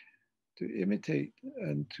 to imitate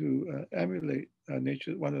and to emulate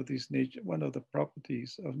nature, one of the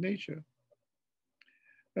properties of nature?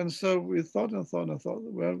 And so we thought and thought and thought,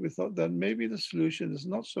 well, we thought that maybe the solution is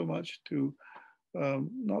not so much to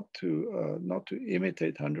not to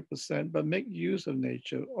imitate 100%, but make use of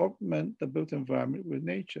nature, augment the built environment with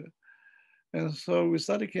nature. And so we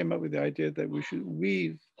came up with the idea that we should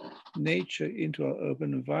weave nature into our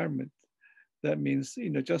urban environment. That means,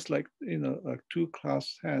 just like, two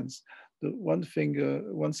clasped hands, the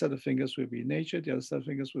one set of fingers will be nature, the other set of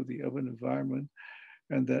fingers will be urban environment.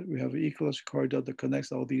 And that we have an ecological corridor that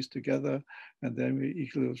connects all these together. And then we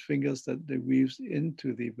ecological fingers that weaves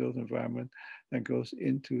into the built environment and goes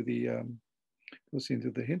into the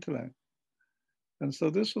hinterland. And so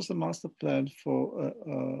this was a master plan for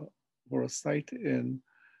a site in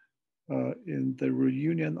the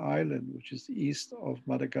Reunion Island, which is east of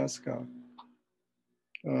Madagascar.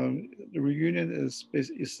 The Reunion is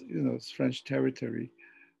it's French territory,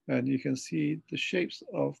 and you can see the shapes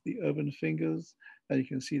of the urban fingers, and you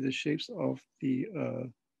can see the shapes of the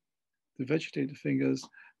vegetative fingers,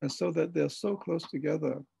 and so that they're so close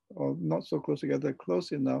together, or not so close together,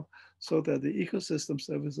 close enough, so that the ecosystem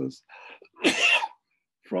services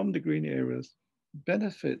from the green areas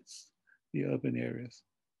benefits the urban areas.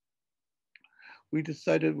 We did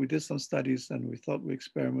some studies, and we thought we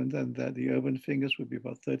experimented, and that the urban fingers would be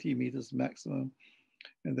about 30 meters maximum,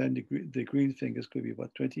 and then the green fingers could be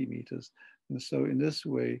about 20 meters. And so in this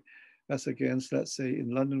way, as against, let's say, in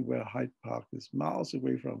London, where Hyde Park is miles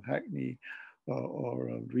away from Hackney,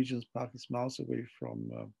 or Regent's Park is miles away from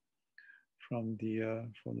the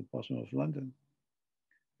bottom of London.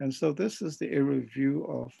 And so this is the aerial view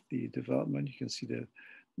of the development. You can see the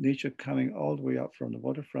nature coming all the way up from the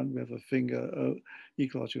waterfront. We have a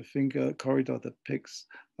ecological finger corridor that picks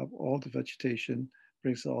up all the vegetation,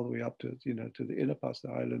 brings it all the way up to, to the inner parts of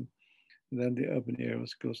the island. And then the urban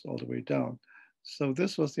areas goes all the way down. So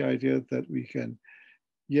this was the idea that we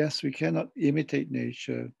cannot imitate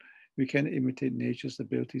nature. We can imitate nature's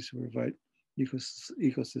abilities to provide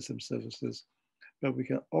ecosystem services, but we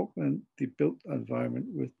can augment the built environment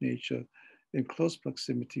with nature in close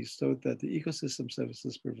proximity so that the ecosystem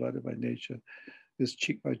services provided by nature is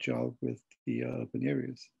cheek by jowl with the urban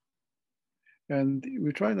areas. And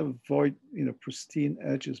we're trying to avoid, pristine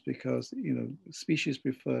edges because, species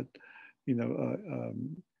preferred,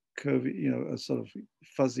 curvy, a sort of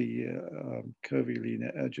fuzzy, curvy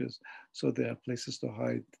linear edges. So there are places to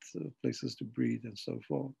hide, places to breed, and so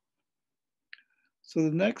forth. So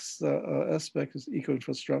the next aspect is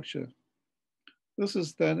eco-infrastructure. This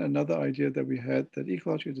is then another idea that we had, that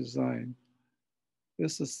ecological design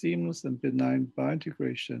is a seamless and benign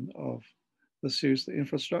biointegration of the series of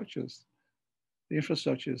infrastructures. The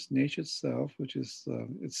infrastructure is nature itself, which is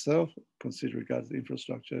itself regarded as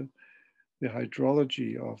infrastructure, the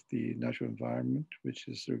hydrology of the natural environment, which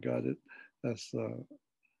is regarded as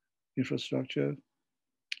infrastructure,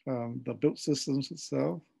 the built systems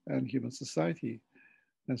itself, and human society.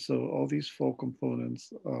 And so all these four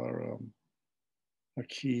components are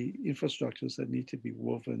key infrastructures that need to be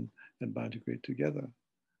woven and biointegrated together.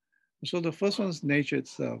 So the first one is nature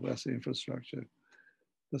itself as an infrastructure.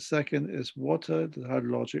 The second is water, the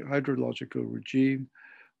hydrological regime.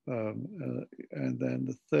 And then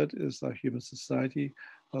the third is our human society,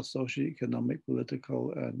 our social, economic,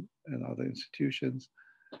 political, and other institutions.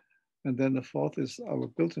 And then the fourth is our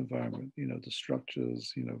built environment, the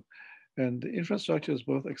structures, and the infrastructure is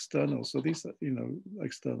both external. So these are,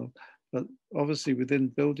 external, but obviously within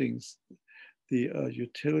buildings, the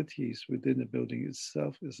utilities within the building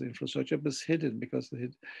itself is the infrastructure, but it's hidden because we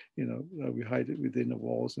hide it within the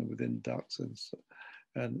walls and within ducts and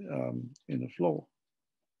in the floor.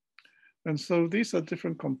 And so these are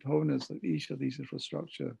different components of each of these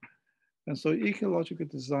infrastructure. And so ecological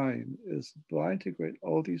design is to integrate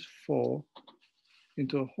all these four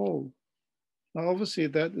into a whole. Now, obviously,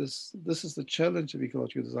 this is the challenge of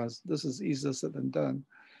ecological design. This is easier said than done.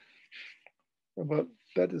 But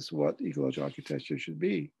that is what ecological architecture should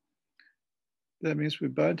be. That means we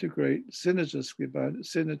synergistically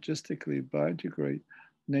biointegrate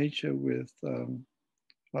nature with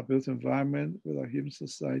our built environment, with our human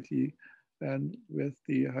society, and with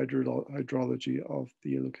the hydrology of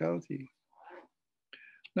the locality.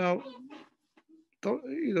 Now,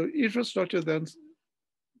 infrastructure then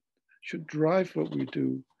should drive what we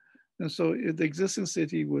do. And so if the existing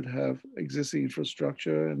city would have existing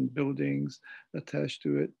infrastructure and buildings attached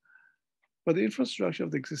to it, but the infrastructure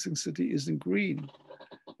of the existing city isn't green.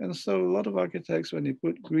 And so a lot of architects, when they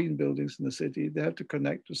put green buildings in the city, they have to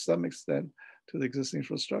connect to some extent to the existing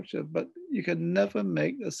infrastructure, but you can never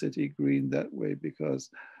make a city green that way because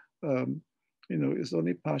it's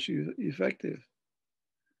only partially effective.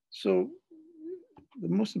 So the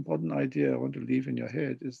most important idea I want to leave in your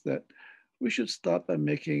head is that we should start by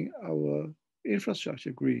making our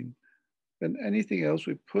infrastructure green. And anything else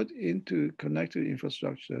we put into connected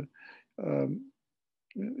infrastructure,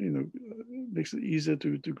 makes it easier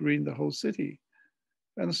to green the whole city.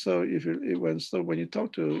 And so when you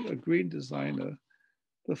talk to a green designer,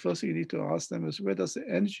 the first thing you need to ask them is, where does the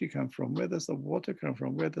energy come from? Where does the water come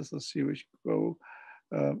from? Where does the sewage go?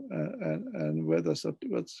 And what's the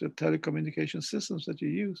telecommunication systems that you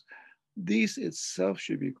use? These itself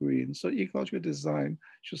should be green. So ecological design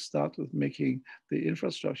should start with making the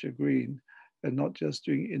infrastructure green and not just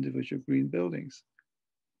doing individual green buildings.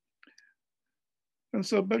 And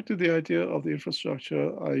so back to the idea of the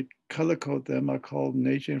infrastructure, I color code them. I call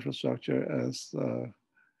nature infrastructure as there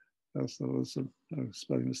was a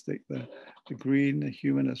spelling mistake there. The green, the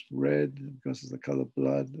human as red because it's the color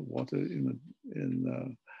blood, the water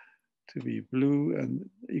to be blue, and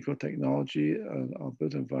eco-technology and our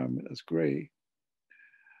built environment as gray.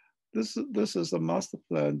 This is a master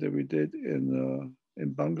plan that we did in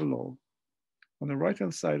Bangalore. On the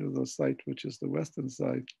right-hand side of the site, which is the western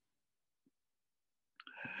side,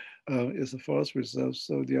 is a forest reserve.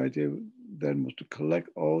 So the idea then was to collect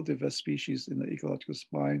all the diverse species in the ecological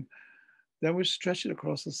spine. Then we stretch it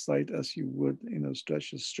across the site as you would,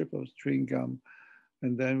 stretch a strip of chewing gum.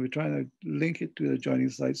 And then we're trying to link it to the adjoining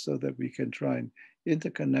sites so that we can try and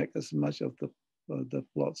interconnect as much of the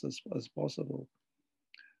plots as possible.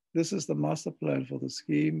 This is the master plan for the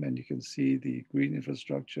scheme, and you can see the green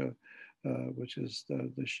infrastructure, which is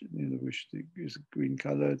which is green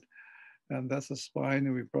colored, and that's a spine,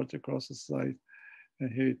 and we brought it across the site,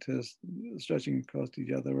 and here it is stretching across to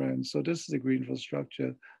the other end. So this is the green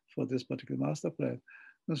infrastructure for this particular master plan.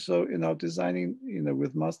 And so in our designing,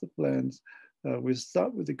 with master plans, we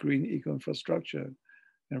start with the green eco infrastructure,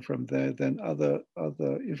 and from there, then other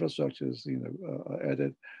infrastructures, are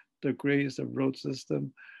added. The gray is the road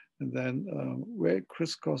system, and then where it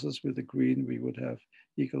crisscrosses with the green, we would have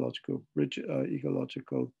ecological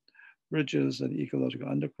bridges and ecological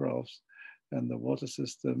undercrafts, and the water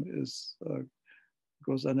system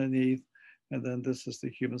goes underneath, and then this is the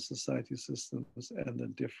human society systems and the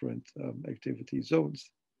different activity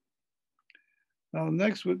zones. Now,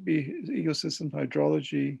 next would be ecosystem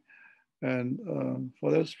hydrology. And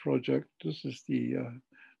for this project, this is the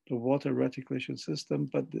water reticulation system,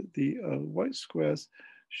 but the white squares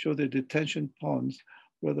show the detention ponds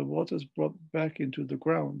where the water is brought back into the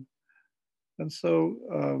ground. And so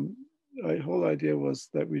my whole idea was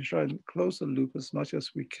that we try and close the loop as much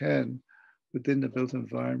as we can within the built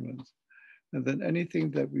environment. And then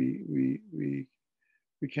anything that we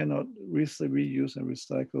cannot reuse and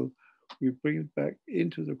recycle, we bring it back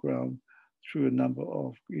into the ground through a number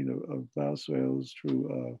of bioswales,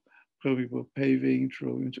 through permeable paving,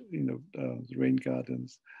 through rain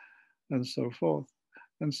gardens, and so forth.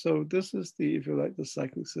 And so this is the, if you like, the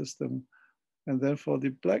cyclic system. And then for the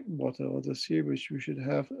black water or the sewage, we should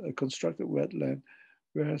have a constructed wetland,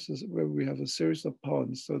 where we have a series of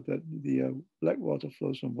ponds, so that the black water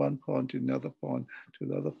flows from one pond to another pond, to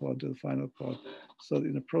the other pond, to the final pond. So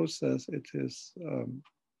in the process, it is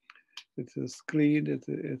cleaned, it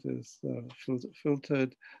is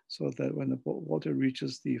filtered, so that when the water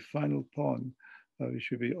reaches the final pond, it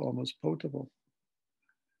should be almost potable.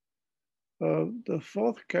 The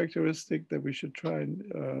fourth characteristic that we should try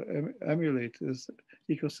and emulate is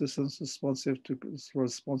ecosystems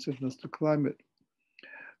responsiveness to climate.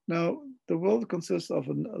 Now, the world consists of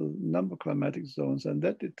a number of climatic zones, and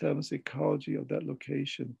that determines the ecology of that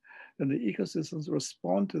location. And the ecosystems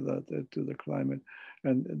respond to that, to the climate.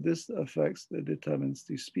 And this determines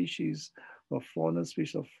the species of fauna,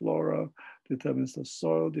 species of flora, determines the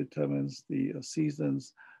soil, determines the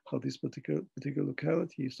seasons of these particular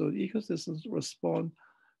localities. So the ecosystems respond,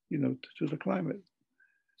 to the climate.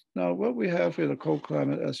 Now, what we have in a cold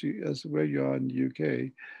climate, as where you are in the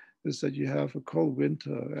UK, is that you have a cold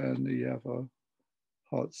winter and you have a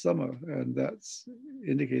hot summer, and that's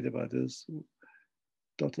indicated by this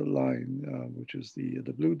dotted line, which is the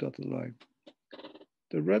blue dotted line.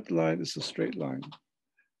 The red line is a straight line.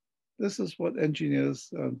 This is what engineers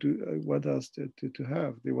want us to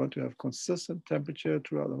have. They want to have consistent temperature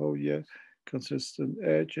throughout the whole year, consistent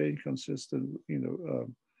air change, consistent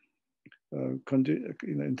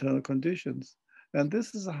internal conditions. And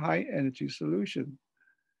this is a high energy solution.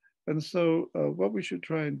 And so what we should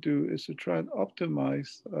try and do is to try and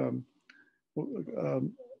optimize um,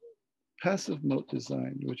 passive mode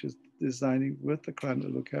design, which is designing with the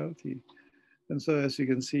climate locality. And so as you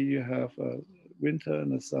can see, you have winter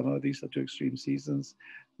and the summer. These are two extreme seasons.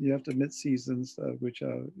 You have the mid-seasons, which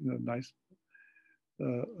are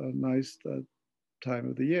a nice time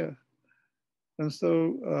of the year. And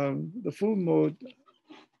so the full mode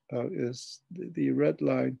is the red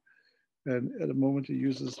line. And at the moment, it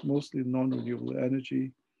uses mostly non-renewable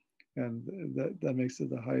energy. And that makes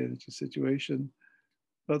it a high energy situation.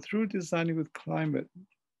 But through designing with climate,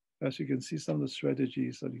 as you can see some of the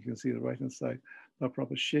strategies that you can see on the right-hand side, by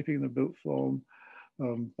proper shaping the built form,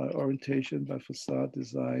 by orientation, by facade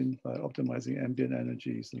design, by optimizing ambient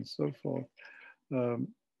energies and so forth,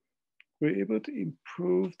 we're able to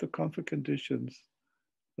improve the comfort conditions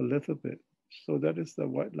a little bit. So that is the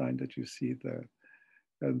white line that you see there.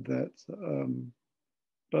 And that's,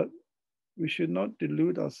 but we should not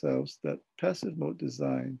delude ourselves that passive mode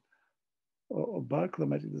design or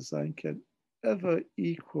bioclimatic design can ever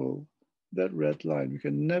equal that red line. We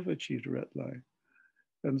can never achieve the red line.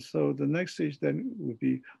 And so the next stage then would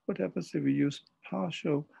be, what happens if we use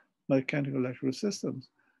partial mechanical electrical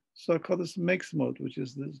systems? So I call this mixed mode, which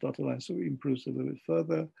is this dotted line. So we improve a little bit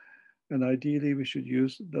further. And ideally we should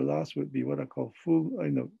use, the last would be what I call full,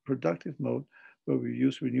 productive mode, where we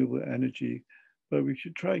use renewable energy, but we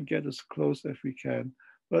should try and get as close as we can.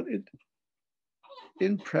 But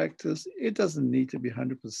in practice, it doesn't need to be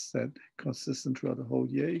 100% consistent throughout the whole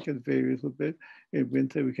year. You can vary a little bit. In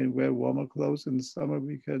winter, we can wear warmer clothes. In the summer,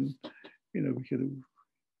 we can, I'm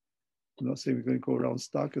not saying we're going to go around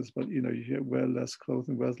stockers, but you wear less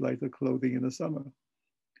clothing, wear lighter clothing in the summer.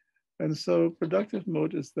 And so productive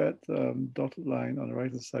mode is that dotted line on the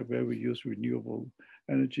right-hand side where we use renewable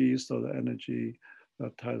energy, solar energy,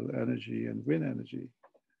 tidal energy, and wind energy.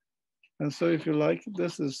 And so, if you like,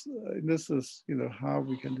 this is how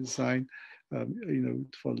we can design,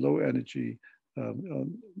 for low energy,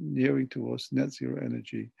 nearing towards net zero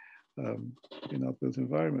energy in our built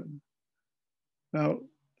environment. Now,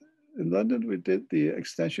 in London, we did the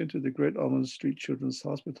extension to the Great Ormond Street Children's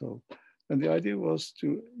Hospital, and the idea was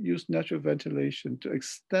to use natural ventilation to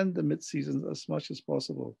extend the mid-season as much as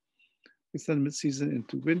possible. Extend mid-season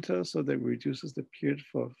into winter so that it reduces the period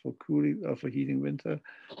for cooling, for heating winter,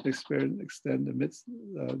 extend the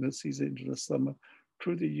mid-season into the summer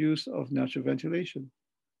through the use of natural ventilation.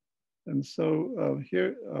 And so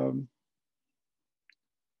here,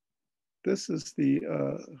 this is the,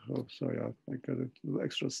 oh, sorry, I got a little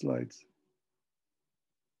extra slides.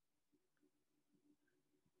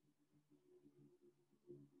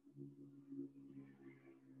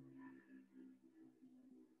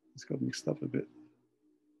 It's got mixed up a bit.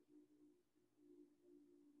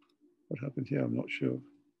 What happened here, I'm not sure.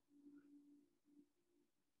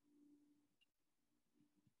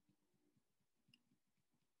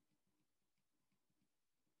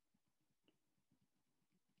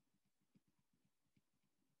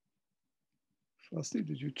 Firstly,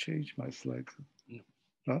 did you change my slides? No.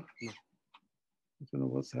 Huh? No. I don't know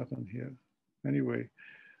what's happened here. Anyway,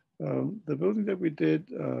 the building that we did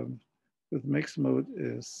with mixed mode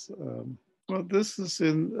is, well, this is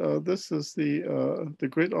the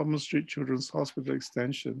Great Ormond Street Children's Hospital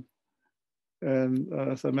extension. And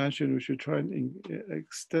as I mentioned, we should try and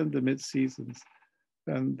extend the mid-seasons.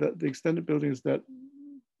 And the extended building is that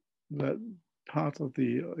part of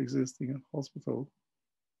the existing hospital.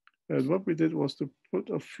 And what we did was to put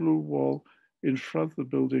a flue wall in front of the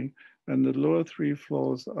building, and the lower 3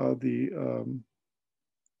 floors are the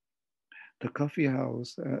coffee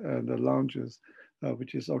house and the lounges,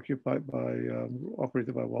 which is occupied by,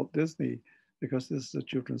 operated by Walt Disney, because this is a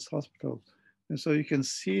children's hospital. And so you can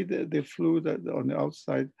see the flue that on the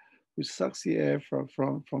outside, which sucks the air from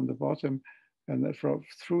the bottom and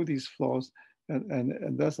through these floors,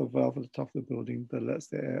 and that's a valve at the top of the building that lets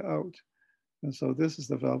the air out. And so this is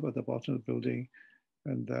the valve at the bottom of the building,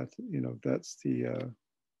 and that's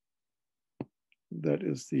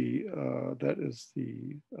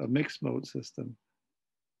the mixed mode system.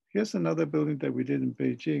 Here's another building that we did in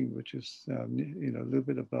Beijing, which is a little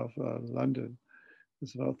bit above London.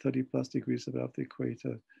 It's about 30 plus degrees above the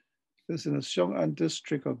equator. This is in the Xiong'an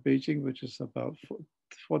district of Beijing, which is about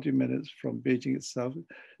 40 minutes from Beijing itself.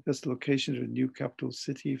 That's the location of the new capital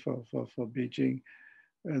city for Beijing.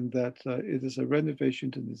 And that it is a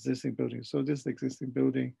renovation to the existing building. So this existing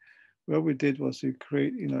building, what we did was to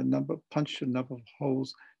create, punch a number of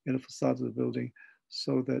holes in the facade of the building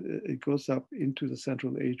so that it goes up into the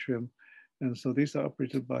central atrium. And so these are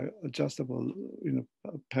operated by adjustable,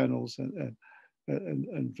 panels and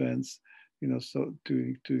vents. so to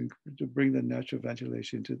bring the natural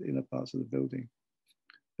ventilation to the inner parts of the building.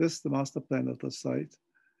 This is the master plan of the site.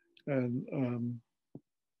 And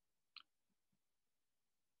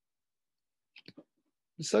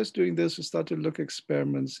besides doing this, we start to look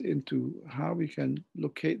experiments into how we can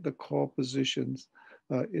locate the core positions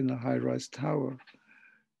in a high-rise tower.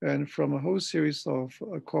 And from a whole series of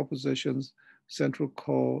core positions, central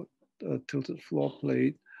core, tilted floor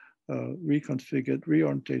plate, reconfigured,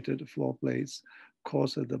 reorientated floor plates,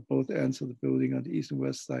 cores at both ends of the building on the east and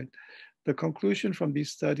west side. The conclusion from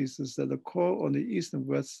these studies is that the core on the east and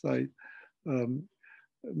west side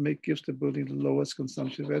gives the building the lowest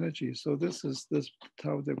consumption of energy. So this is this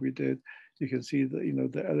tower that we did. You can see the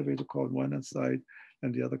the elevator core on one side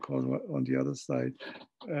and the other core on the other side,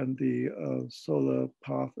 and the solar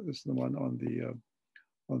path is the one on the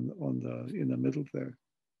in the middle there.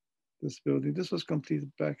 This building, this was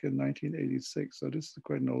completed back in 1986, so this is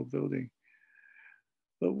quite an old building.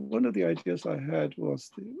 But one of the ideas I had was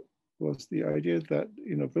the idea that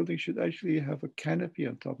buildings should actually have a canopy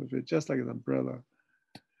on top of it, just like an umbrella.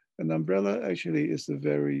 An umbrella actually is a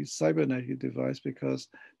very cybernetic device because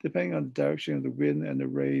depending on the direction of the wind and the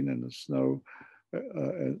rain and the snow,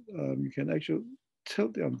 you can actually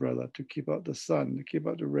tilt the umbrella to keep out the sun, to keep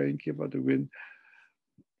out the rain, keep out the wind,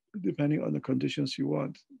 depending on the conditions you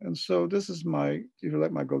want. And so this is my, if you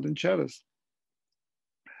like, my golden chalice,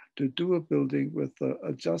 to do a building with an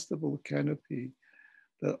adjustable canopy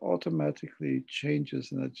that automatically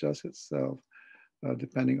changes and adjusts itself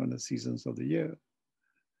depending on the seasons of the year.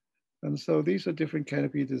 And so these are different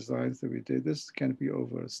canopy designs that we did. This canopy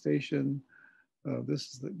over a station.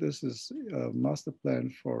 This is a master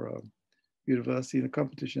plan for a university in a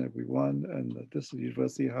competition that we won. And this is the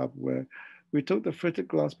university hub where we took the fritted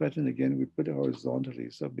glass pattern again, we put it horizontally,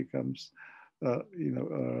 so it becomes, a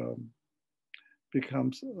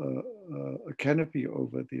canopy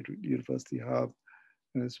over the university hub.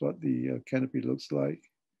 And it's what the canopy looks like.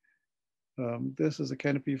 This is a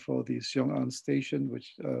canopy for the Yeang station,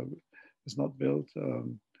 which is not built.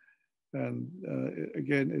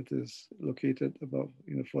 Again, it is located about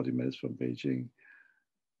 40 minutes from Beijing.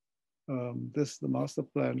 This is the master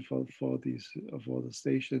plan for the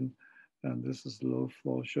station. And this is the low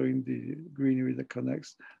floor showing the greenery that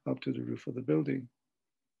connects up to the roof of the building.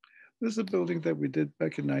 This is a building that we did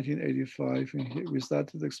back in 1985. And we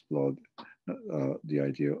started to explore the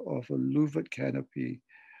idea of a louvered canopy,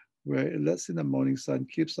 where it lets in the morning sun,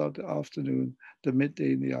 keeps out the afternoon, the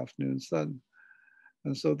midday and the afternoon sun.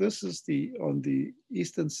 And so this is on the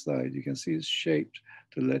eastern side, you can see it's shaped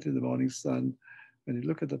to let in the morning sun. And you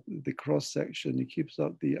look at the cross section, it keeps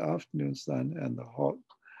out the afternoon sun and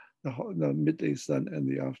the midday sun and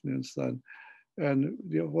the afternoon sun. And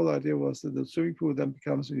the whole idea was that the swimming pool then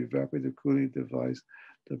becomes an evaporative cooling device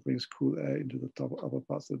that brings cool air into the upper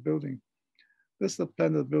parts of the building. This is the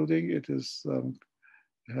plan of the building. It is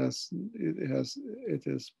it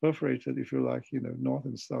is perforated, if you like, north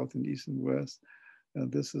and south and east and west.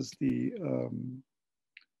 And this is the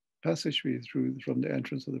passageway from the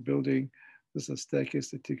entrance of the building. This is a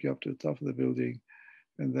staircase that takes you up to the top of the building.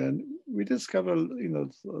 And then we discover,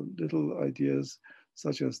 little ideas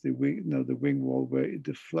such as the wing, the wing wall, where it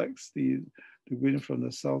deflects the wind from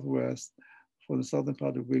the southwest, from the southern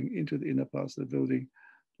part of the wing into the inner parts of the building.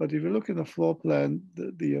 But if you look in the floor plan,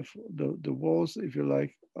 the walls, if you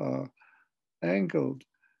like, are angled.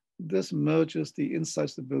 This merges the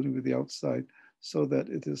insides of the building with the outside, so that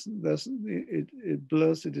it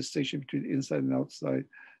blurs the distinction between inside and outside.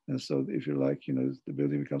 And so, if you like, the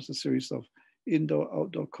building becomes a series of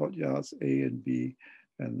indoor-outdoor courtyards, A and B,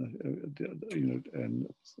 and and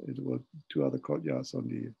it was 2 other courtyards on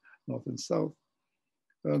the north and south.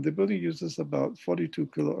 The building uses about 42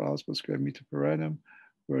 kilowatt-hours per square meter per annum,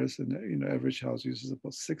 whereas an average house uses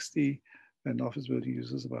about 60, and office building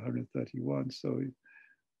uses about 131.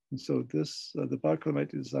 So this the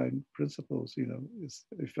bioclimatic design principles, is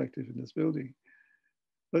effective in this building.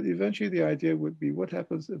 But eventually, the idea would be, what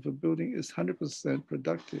happens if a building is 100%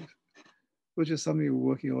 productive, which is something we're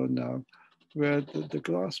working on now, where the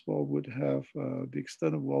glass wall would have, the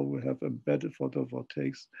external wall would have embedded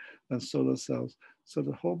photovoltaics and solar cells. So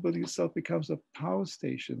the whole building itself becomes a power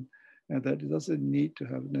station, and that it doesn't need to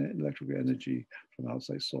have electrical energy from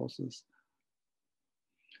outside sources.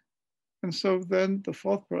 And so then the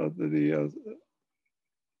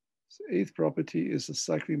eighth property is the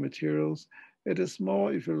cycling materials. It is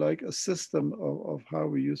more, if you like, a system of how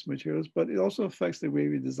we use materials, but it also affects the way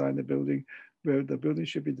we design the building, where the building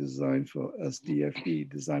should be designed for as DFE,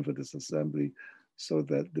 designed for disassembly, so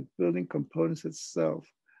that the building components itself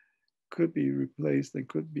could be replaced and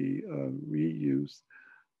could be reused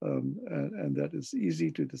and that is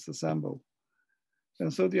easy to disassemble.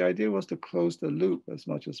 And so the idea was to close the loop as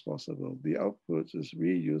much as possible. The output is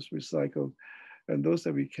reused, recycled, and those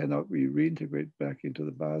that we cannot, we reintegrate back into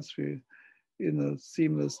the biosphere in a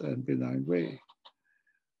seamless and benign way.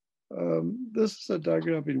 This is a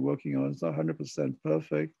diagram I've been working on. It's not 100%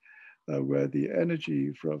 perfect, where the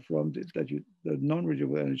energy the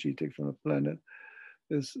non-renewable energy you take from the planet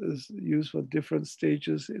is used for different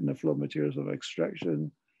stages in the flow of materials, of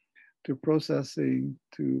extraction to processing,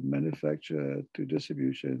 to manufacture, to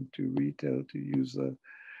distribution, to retail, to user,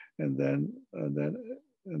 and then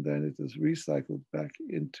it is recycled back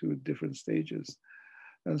into different stages.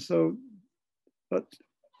 And so, but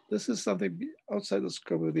this is something outside the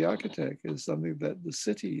scope of the architect. Is something that the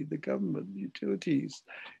city, the government, utilities,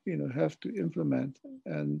 have to implement.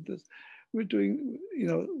 And we're doing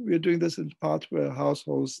this in part where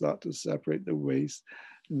households start to separate the waste,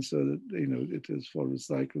 and so that it is for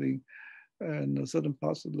recycling. And certain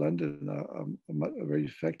parts of London are very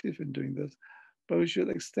effective in doing this. But we should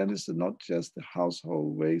extend this to not just the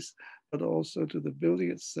household waste, but also to the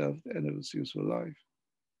building itself and its useful life.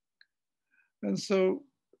 And so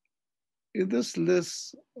in this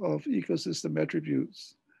list of ecosystem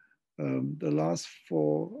attributes, the last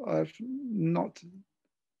 4, I've not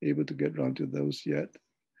able to get around to those yet.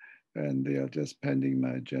 And they are just pending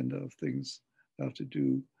my agenda of things I have to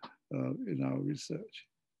do in our research.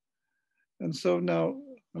 And so now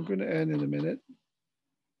I'm going to end in a minute.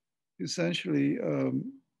 Essentially,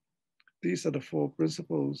 these are the 4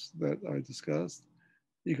 principles that I discussed.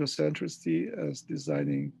 Ecocentricity as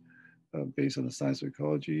designing based on the science of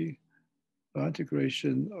ecology,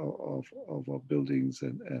 integration of our buildings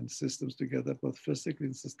and systems together, both physically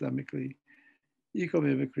and systemically.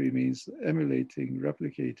 Ecomimicry means emulating,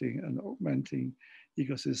 replicating, and augmenting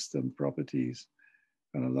ecosystem properties.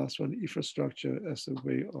 And the last one, infrastructure as a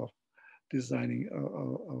way of designing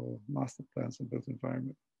our master plans and built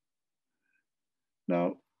environment.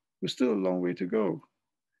 Now, we're still a long way to go.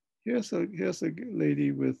 Here's a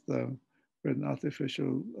lady with an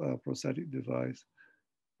artificial prosthetic device,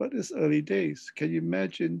 but it's early days. Can you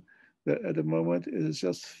imagine that at the moment it is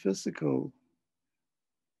just physical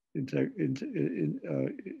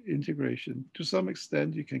integration? To some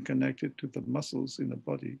extent, you can connect it to the muscles in the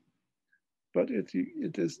body, but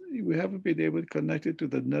we haven't been able to connect it to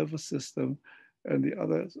the nervous system and the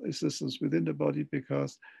other systems within the body,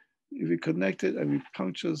 because if we connect it and we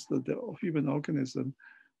punctures the human organism,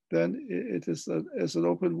 then it is as an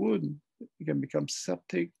open wound. It can become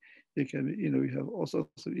septic. It can, you have all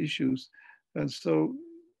sorts of issues. And so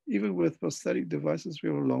even with prosthetic devices, we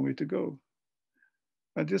have a long way to go.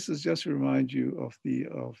 And this is just to remind you of the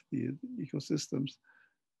ecosystems.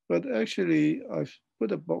 But actually, I've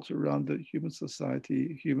put a box around the human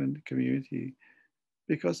society, human community,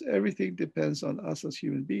 because everything depends on us as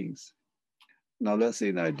human beings. Now, let's say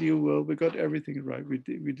in an ideal world, we got everything right. We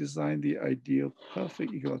designed the ideal,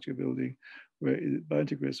 perfect ecological building where it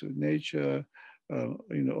integrates with nature. All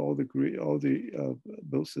the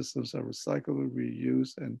built systems are recyclable,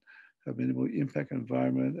 reused, and have minimal impact on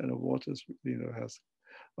environment, and the water,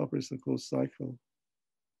 operates a closed cycle.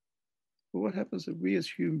 But what happens if we as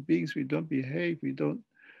human beings, we don't behave, we don't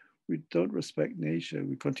respect nature,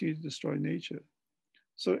 we continue to destroy nature?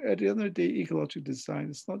 So at the end of the day, ecological design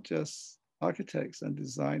is not just architects and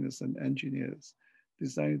designers and engineers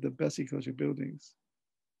designing the best ecological buildings.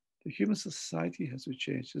 The human society has to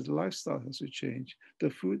change, his lifestyle has to change, the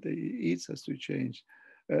food that he eats has to change,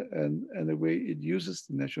 and the way it uses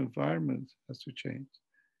the natural environment has to change.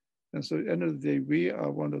 And so at the end of the day, we are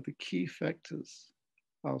one of the key factors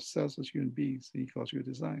ourselves as human beings in ecological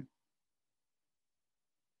design.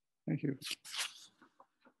 Thank you.